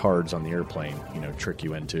the little cards on the airplane, trick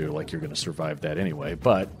you into like you're going to survive that anyway.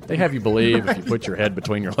 But they have you believe if you put your head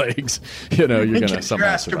between your legs, you're going to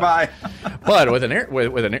somehow survive. But with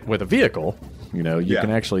a vehicle, you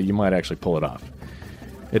might actually pull it off.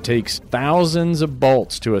 It takes thousands of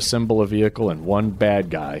bolts to assemble a vehicle and one bad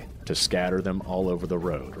guy to scatter them all over the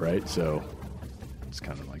road, right? So it's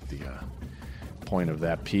kind of like the point of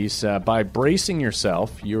that piece. By bracing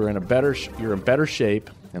yourself, you're in better shape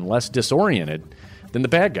and less disoriented than the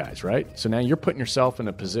bad guys, right? So now you're putting yourself in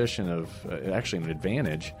a position of actually an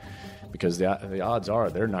advantage because the odds are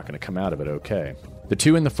they're not going to come out of it okay. The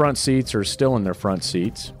 2 in the front seats are still in their front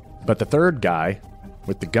seats, but the third guy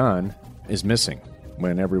with the gun is missing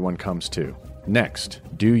when everyone comes to. Next,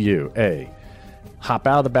 do you, A, hop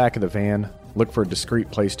out of the back of the van, look for a discreet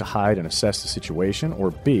place to hide and assess the situation,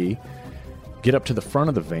 or B, get up to the front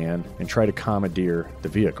of the van and try to commandeer the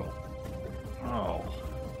vehicle?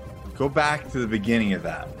 Go back to the beginning of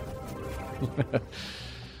that.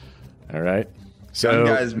 All right. So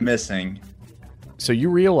gun guy's missing. So you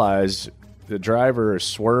realize the driver is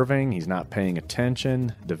swerving. He's not paying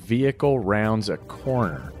attention. The vehicle rounds a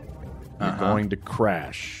corner. You're going to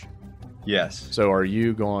crash. Yes. So are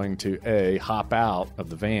you going to, A, hop out of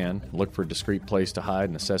the van, look for a discreet place to hide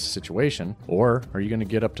and assess the situation, or are you going to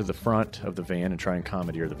get up to the front of the van and try and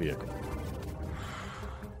commandeer the vehicle?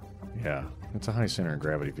 Yeah. It's a high center of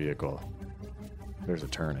gravity vehicle. There's a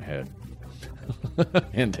turn ahead.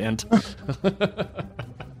 Hint, hint.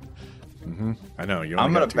 I know.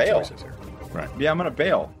 I'm going to bail. Right. Yeah, I'm going to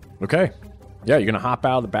bail. Okay. Yeah, you're going to hop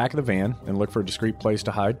out of the back of the van and look for a discreet place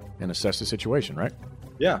to hide and assess the situation, right?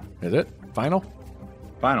 Yeah. Is it? Final?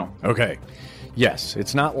 Final. Okay. Yes,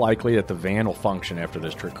 it's not likely that the van will function after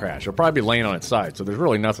this crash. It'll probably be laying on its side, so there's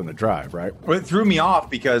really nothing to drive, right? Well, it threw me off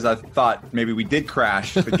because I thought maybe we did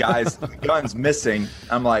crash. The gun's missing.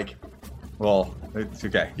 I'm like, well, it's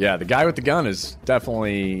okay. Yeah, the guy with the gun is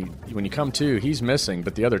definitely, when you come to, he's missing,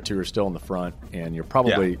 but the other 2 are still in the front, and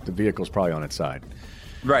the vehicle's probably on its side.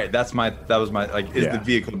 Right, is the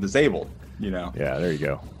vehicle disabled, Yeah, there you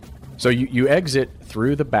go. So you exit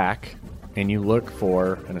through the back, and you look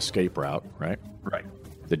for an escape route, right? Right.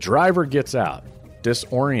 The driver gets out,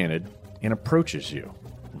 disoriented, and approaches you.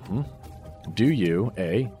 Do you,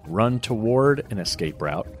 A, run toward an escape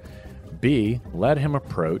route, B, let him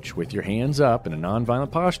approach with your hands up in a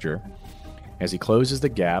nonviolent posture as he closes the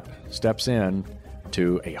gap, steps in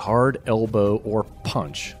to a hard elbow or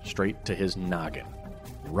punch straight to his noggin?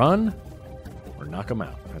 Run or knock him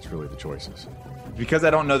out? That's really the choices. Because I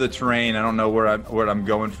don't know the terrain, I don't know where I'm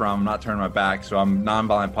going from. I'm not turning my back, so I'm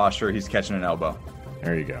nonviolent posture. He's catching an elbow.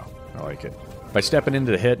 There you go. I like it. By stepping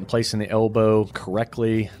into the hit and placing the elbow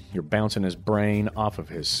correctly, you're bouncing his brain off of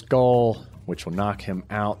his skull, which will knock him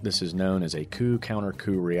out. This is known as a coup counter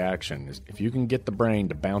coup reaction. If you can get the brain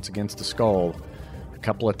to bounce against the skull a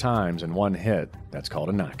couple of times in one hit, that's called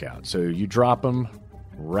a knockout. So you drop him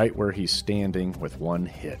right where he's standing with one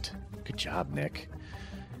hit. Good job, Nick.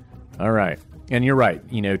 All right. And you're right,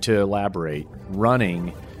 to elaborate,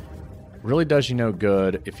 running really does you no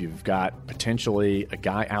good if you've got potentially a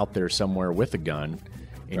guy out there somewhere with a gun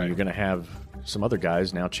and You're going to have some other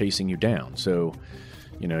guys now chasing you down. So,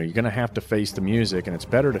 you're going to have to face the music, and it's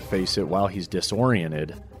better to face it while he's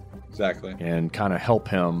disoriented. Exactly. And kind of help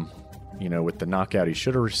him, with the knockout he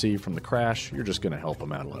should have received from the crash. You're just going to help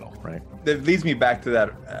him out a little, right? That leads me back to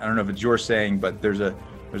that. I don't know if it's your saying, but there's a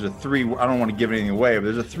three. I don't want to give anything away, but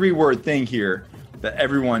there's a 3-word thing here that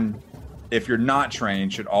everyone, if you're not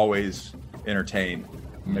trained, should always entertain.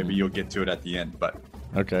 Maybe you'll get to it at the end, but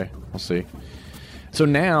okay, we'll see. So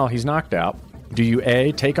now he's knocked out. Do you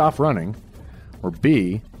A, take off running, or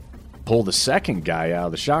B, pull the second guy out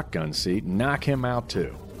of the shotgun seat and knock him out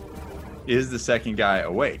too? Is the second guy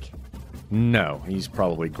awake? No, he's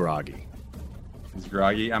probably groggy. He's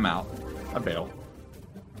groggy. I'm out. I bail.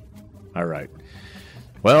 All right.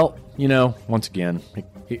 Well, once again,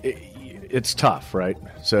 it's tough, right?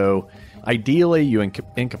 So ideally, you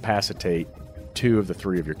incapacitate 2 of the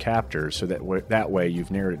 3 of your captors, so that way you've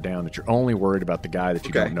narrowed it down that you're only worried about the guy that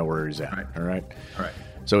you don't know where he's at. Right. All right? All right.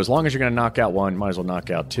 So as long as you're going to knock out 1, you might as well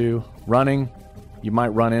knock out 2. Running, you might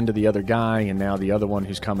run into the other guy, and now the other one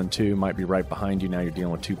who's coming to might be right behind you. Now you're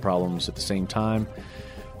dealing with 2 problems at the same time.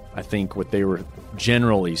 I think what they were,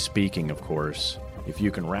 generally speaking, of course, if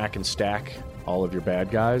you can rack and stack all of your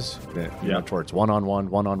bad guys, then, towards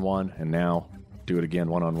one-on-one, and now do it again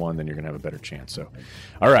one-on-one, then you're going to have a better chance. So,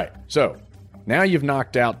 all right. So now you've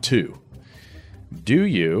knocked out 2. Do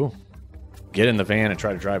you get in the van and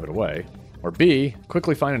try to drive it away? Or B,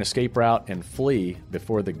 quickly find an escape route and flee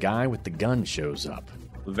before the guy with the gun shows up?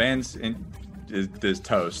 The van's is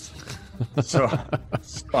toast. So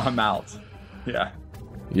I'm out. Yeah.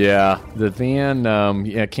 Yeah, the van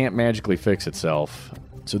can't magically fix itself.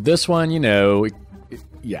 So this one, the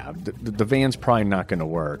van's probably not going to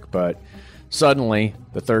work, but suddenly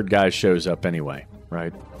the third guy shows up anyway,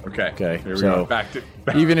 right? Okay. Here we so go.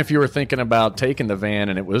 Even if you were thinking about taking the van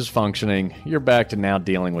and it was functioning, you're back to now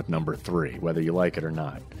dealing with number 3, whether you like it or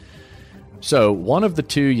not. So one of the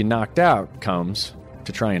 2 you knocked out comes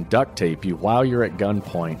to try and duct tape you while you're at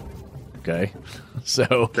gunpoint. Okay,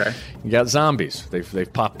 so you got zombies.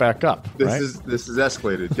 They've popped back up. This is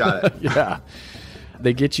escalated. Got it. Yeah,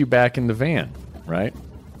 they get you back in the van, right?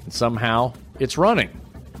 And somehow it's running.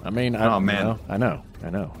 I mean, I know.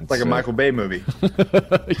 It's like a Michael Bay movie.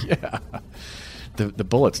 Yeah. The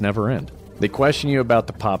bullets never end. They question you about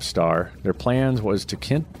the pop star. Their plans was to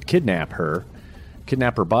kidnap her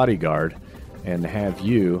bodyguard, and have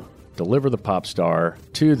you deliver the pop star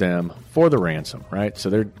to them for the ransom, right? So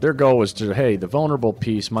their goal was to, hey, the vulnerable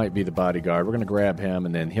piece might be the bodyguard. We're going to grab him,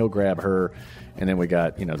 and then he'll grab her, and then we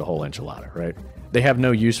got, the whole enchilada, right? They have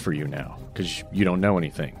no use for you now because you don't know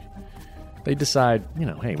anything. They decide,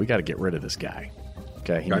 hey, we got to get rid of this guy.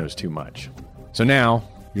 Okay, he knows too much. So now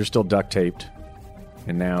you're still duct taped,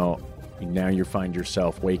 and now you find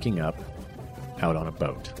yourself waking up out on a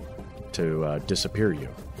boat to disappear you,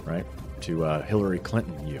 right? To Hillary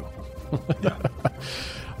Clinton you. Yeah.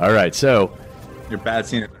 All right, so your bad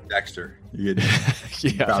scene of Dexter. You get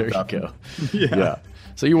there you go. Yeah.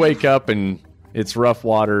 So you wake up and it's rough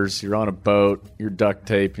waters. You're on a boat. You're duct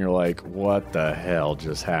taped, and you're like, "What the hell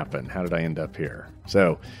just happened? How did I end up here?"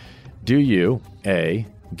 So, do you A,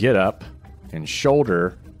 get up and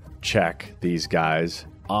shoulder check these guys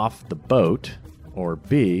off the boat, or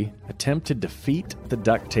B, attempt to defeat the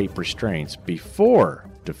duct tape restraints before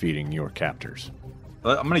defeating your captors?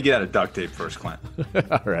 I'm going to get out of duct tape first, Clint.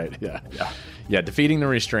 All right, yeah. Defeating the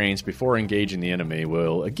restraints before engaging the enemy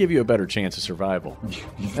will give you a better chance of survival.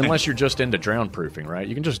 Unless you're just into drown proofing, right?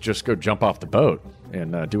 You can just go jump off the boat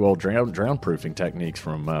and do old drown proofing techniques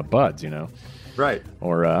from Buds, Right.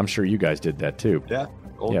 Or I'm sure you guys did that too. Yeah,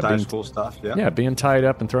 old time school stuff, yeah. Yeah, being tied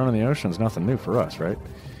up and thrown in the ocean is nothing new for us, right?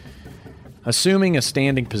 Assuming a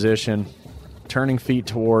standing position, turning feet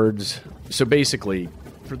towards... So basically...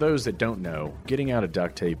 For those that don't know, getting out of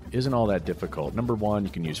duct tape isn't all that difficult. Number one, you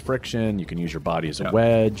can use friction. You can use your body as a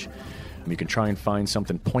wedge. You can try and find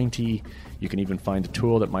something pointy. You can even find a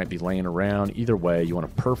tool that might be laying around. Either way, you want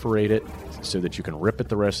to perforate it so that you can rip it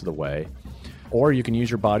the rest of the way. Or you can use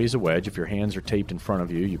your body as a wedge. If your hands are taped in front of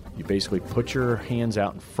you, you basically put your hands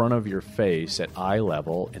out in front of your face at eye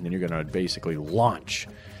level, and then you're going to basically launch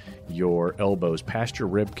your elbows past your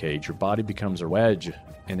rib cage, your body becomes a wedge,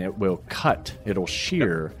 and it'll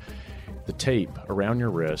shear the tape around your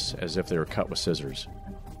wrists as if they were cut with scissors.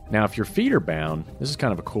 Now, if your feet are bound, this is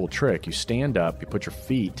kind of a cool trick. You stand up, you put your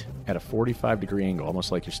feet at a 45-degree angle,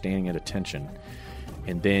 almost like you're standing at attention,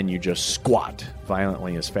 and then you just squat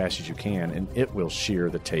violently as fast as you can, and it will shear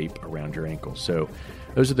the tape around your ankles. So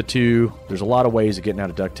those are the two. There's a lot of ways of getting out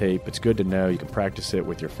of duct tape. It's good to know. You can practice it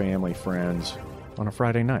with your family, friends on a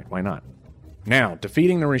Friday night. Why not? Now,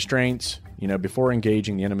 defeating the restraints, before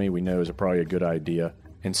engaging the enemy, we know is probably a good idea.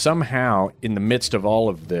 And somehow, in the midst of all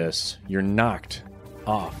of this, you're knocked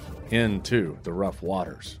off into the rough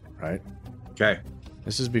waters, right? Okay.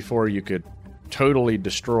 This is before you could totally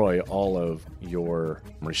destroy all of your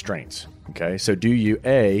restraints, okay? So do you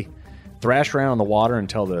A, thrash around in the water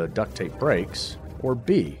until the duct tape breaks, or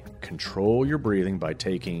B, control your breathing by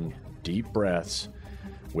taking deep breaths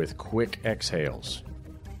with quick exhales?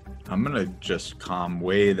 I'm going to just calm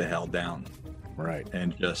way the hell down. Right.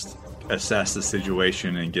 And just assess the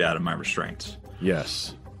situation and get out of my restraints.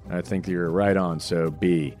 Yes. I think you're right on. So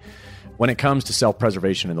B. When it comes to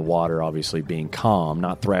self-preservation in the water, obviously being calm,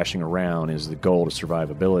 not thrashing around is the goal to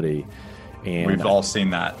survivability. And we've all seen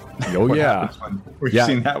that. Oh, yeah. We've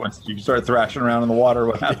seen that when you start thrashing around in the water.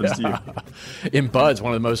 What happens to you? In BUD/S,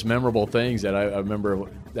 one of the most memorable things that I remember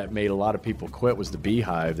that made a lot of people quit was the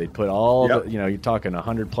beehive. They'd put all the, you're talking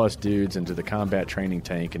 100-plus dudes into the combat training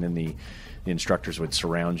tank, and then the instructors would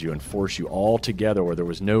surround you and force you all together where there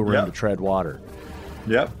was no room to tread water.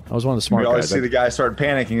 Yep. I was one of the smart guys. You always see the guy start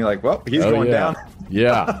panicking. You're like, well, he's going down.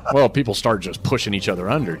 Yeah. Well, people start just pushing each other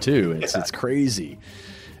under, too. It's crazy.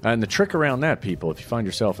 And the trick around that, people, if you find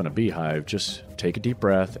yourself in a beehive, just take a deep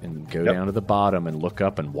breath and go down to the bottom and look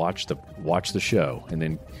up and watch the show. And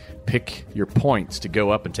then pick your points to go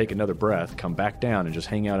up and take another breath, come back down, and just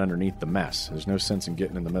hang out underneath the mess. There's no sense in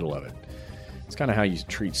getting in the middle of it. It's kind of how you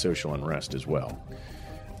treat social unrest as well.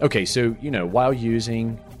 Okay, so, while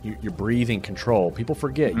using your breathing control, people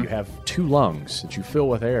forget you have 2 lungs that you fill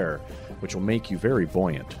with air, which will make you very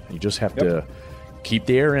buoyant. You just have to keep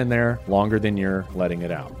the air in there longer than you're letting it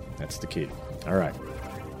out. That's the key. All right.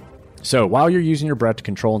 So while you're using your breath to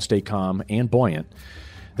control and stay calm and buoyant,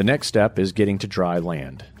 the next step is getting to dry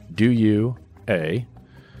land. Do you, A,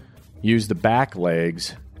 use the back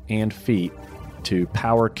legs and feet to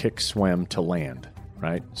power kick swim to land,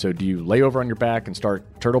 right? So do you lay over on your back and start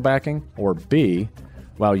turtle backing? Or B,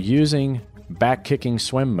 while using back kicking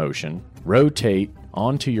swim motion, rotate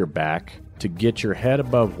onto your back to get your head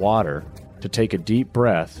above water to take a deep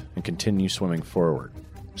breath and continue swimming forward.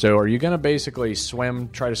 So are you going to basically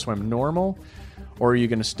try to swim normal, or are you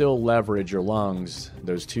going to still leverage your lungs,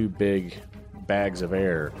 those 2 big bags of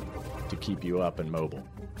air, to keep you up and mobile?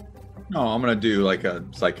 No, I'm going to do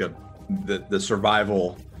the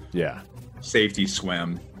survival safety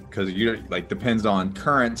swim, because depends on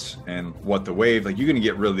currents and what the wave, you're going to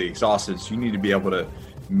get really exhausted. So you need to be able to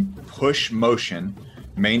push motion,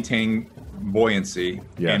 maintain buoyancy,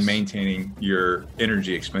 and maintaining your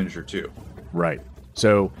energy expenditure too. Right.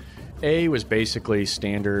 So A was basically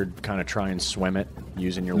standard, kind of try and swim it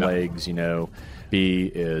using your legs,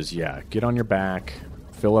 B is, get on your back,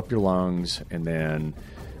 fill up your lungs, and then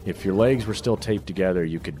if your legs were still taped together,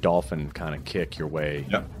 you could dolphin kind of kick your way,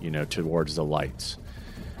 towards the lights.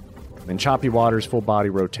 Then choppy waters, full body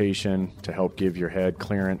rotation to help give your head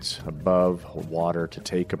clearance above water to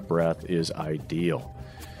take a breath is ideal.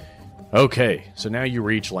 Okay, so now you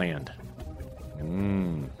reach land.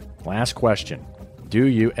 Last question. Do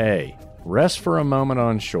you A, rest for a moment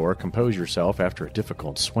on shore, compose yourself after a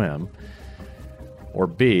difficult swim, or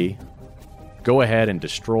B, go ahead and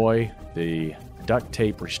destroy the duct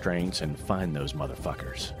tape restraints and find those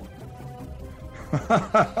motherfuckers?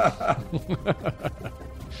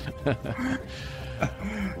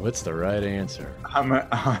 What's the right answer?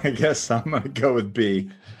 I guess I'm going to go with B.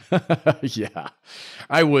 Yeah,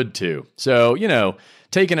 I would too. So,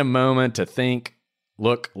 taking a moment to think,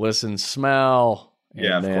 look, listen, smell.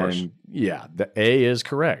 Of course. Yeah, the A is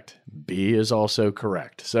correct. B is also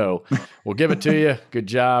correct. So we'll give it to you. Good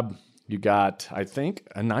job. You got, I think,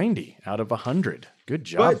 a 90 out of 100. Good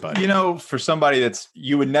job, buddy. For somebody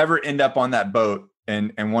you would never end up on that boat.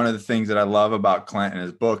 And one of the things that I love about Clint and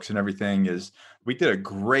his books and everything is we did a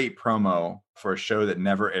great promo for a show that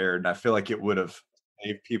never aired. And I feel like it would have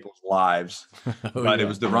saved people's lives, it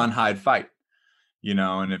was the run, hide, fight,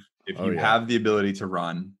 and if you have the ability to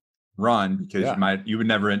run because you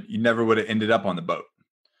never would have ended up on the boat.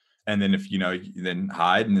 And then if, then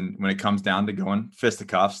hide. And then when it comes down to going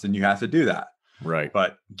fisticuffs, then you have to do that. Right.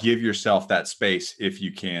 But give yourself that space if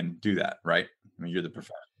you can do that. Right. I mean, you're the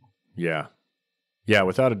professional. Yeah. Yeah,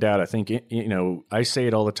 without a doubt. I think, I say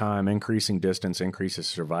it all the time, increasing distance increases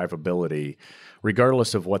survivability,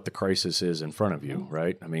 regardless of what the crisis is in front of you,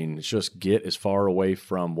 right? I mean, it's just get as far away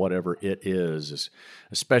from whatever it is,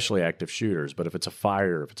 especially active shooters. But if it's a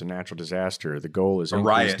fire, if it's a natural disaster, the goal is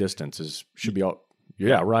increased distance. Should be all,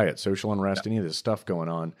 riot, social unrest, any of this stuff going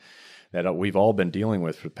on that we've all been dealing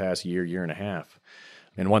with for the past year and a half.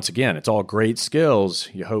 And once again, it's all great skills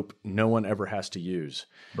you hope no one ever has to use.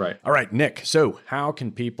 Right. All right, Nick. So how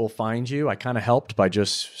can people find you? I kind of helped by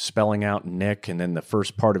just spelling out Nick and then the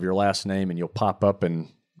first part of your last name, and you'll pop up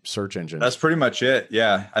in search engines. That's pretty much it.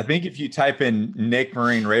 Yeah. I think if you type in Nick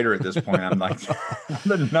Marine Raider at this point, I'm like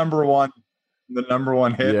the number one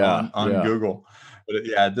hit on Google. But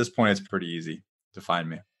at this point, it's pretty easy to find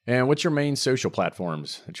me. And what's your main social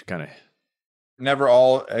platforms that you kind of... Never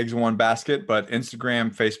all eggs in one basket, but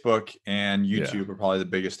Instagram, Facebook, and YouTube are probably the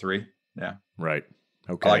biggest three. Yeah. Right.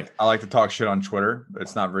 Okay. I like to talk shit on Twitter, but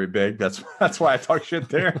it's not very big. That's why I talk shit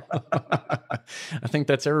there. I think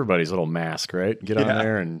that's everybody's little mask, right? Get on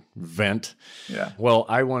there and vent. Yeah. Well,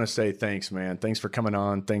 I want to say thanks, man. Thanks for coming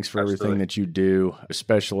on. Thanks for everything that you do,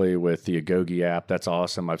 especially with the Agoge app. That's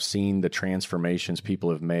awesome. I've seen the transformations people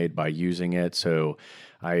have made by using it. So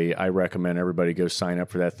I recommend everybody go sign up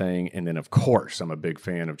for that thing. And then, of course, I'm a big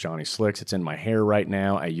fan of Johnny Slicks. It's in my hair right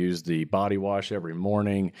now. I use the body wash every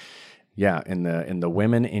morning. Yeah, and the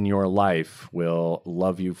women in your life will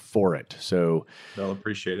love you for it. So they'll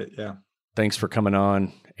appreciate it. Yeah. Thanks for coming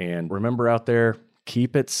on. And remember out there,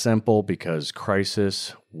 keep it simple because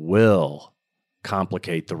crisis will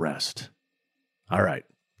complicate the rest. All right,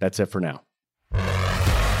 that's it for now.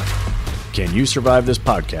 Can You Survive This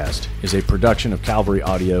Podcast is a production of Calvary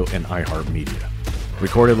Audio and iHeartMedia.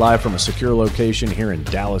 Recorded live from a secure location here in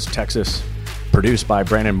Dallas, Texas. Produced by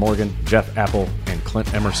Brandon Morgan, Jeff Apple, and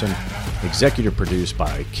Clint Emerson. Executive produced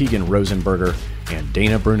by Keegan Rosenberger and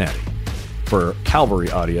Dana Brunetti. For Calvary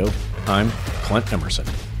Audio, I'm Clint Emerson.